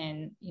beautiful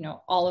in, you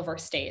know, all of our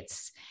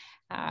states.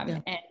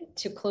 And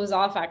to close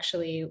off,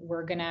 actually,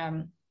 we're going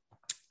to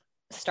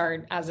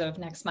start as of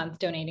next month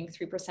donating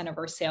 3% of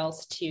our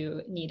sales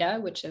to NEDA,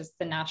 which is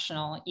the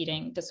National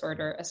Eating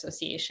Disorder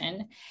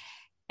Association.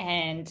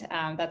 And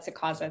that's a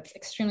cause that's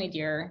extremely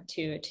dear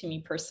to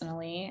me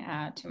personally,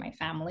 to my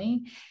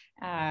family.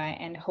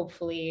 And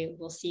hopefully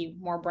we'll see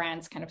more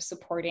brands kind of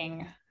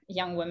supporting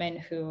young women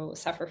who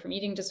suffer from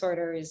eating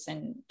disorders.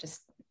 And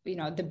just, you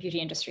know, the beauty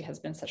industry has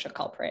been such a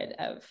culprit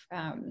of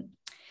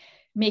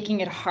making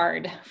it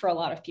hard for a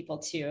lot of people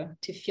to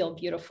feel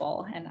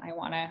beautiful. And I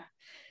want to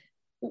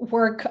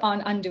work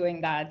on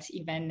undoing that,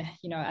 even,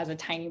 you know, as a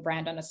tiny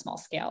brand on a small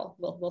scale.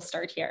 We'll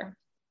start here.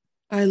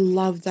 I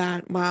love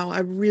that. Wow. I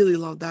really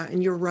love that.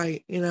 And you're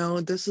right. You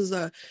know, this is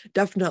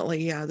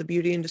definitely, yeah, the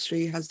beauty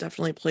industry has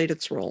definitely played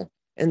its role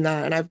in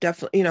that. And I've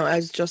definitely, you know,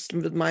 as just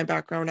with my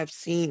background, I've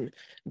seen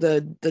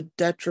the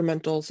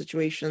detrimental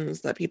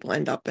situations that people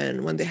end up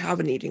in when they have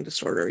an eating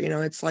disorder. You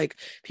know, it's like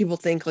people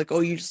think like,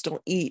 oh, you just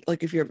don't eat,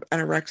 like if you have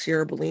anorexia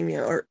or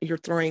bulimia or you're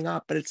throwing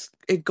up, but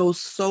it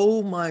goes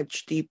so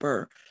much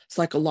deeper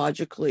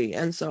psychologically.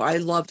 And so I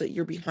love that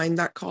you're behind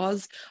that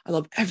cause. I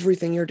love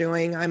everything you're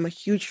doing. I'm a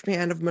huge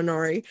fan of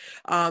Minori.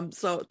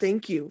 So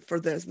thank you for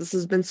this. This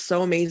has been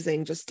so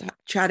amazing, just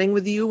chatting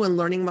with you and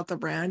learning about the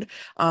brand.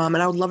 And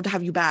I would love to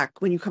have you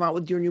back when you come out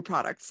with your new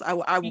products. I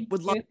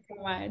would love. Thank you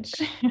so much.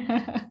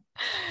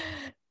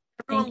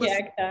 Everyone Thank you,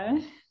 listen.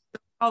 Ekta.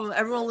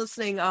 Everyone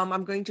listening,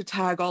 I'm going to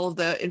tag all of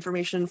the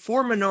information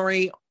for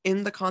Minori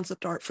in the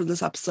concept art for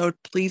this episode.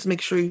 Please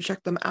make sure you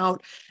check them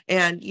out,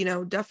 and, you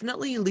know,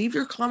 definitely leave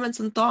your comments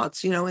and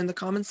thoughts, you know, in the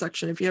comment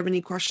section. If you have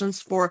any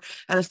questions for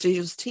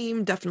Anastasia's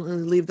team, definitely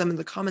leave them in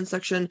the comment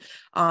section.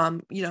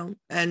 You know,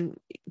 and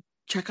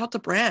check out the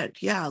brand.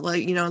 Yeah,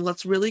 like, you know,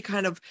 let's really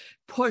kind of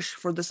push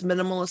for this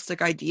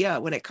minimalistic idea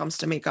when it comes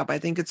to makeup. I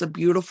think it's a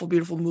beautiful,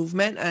 beautiful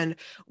movement, and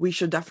we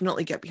should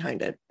definitely get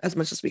behind it as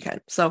much as we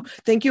can. So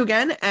thank you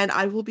again, and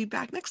I will be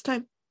back next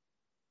time.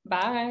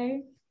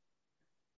 Bye.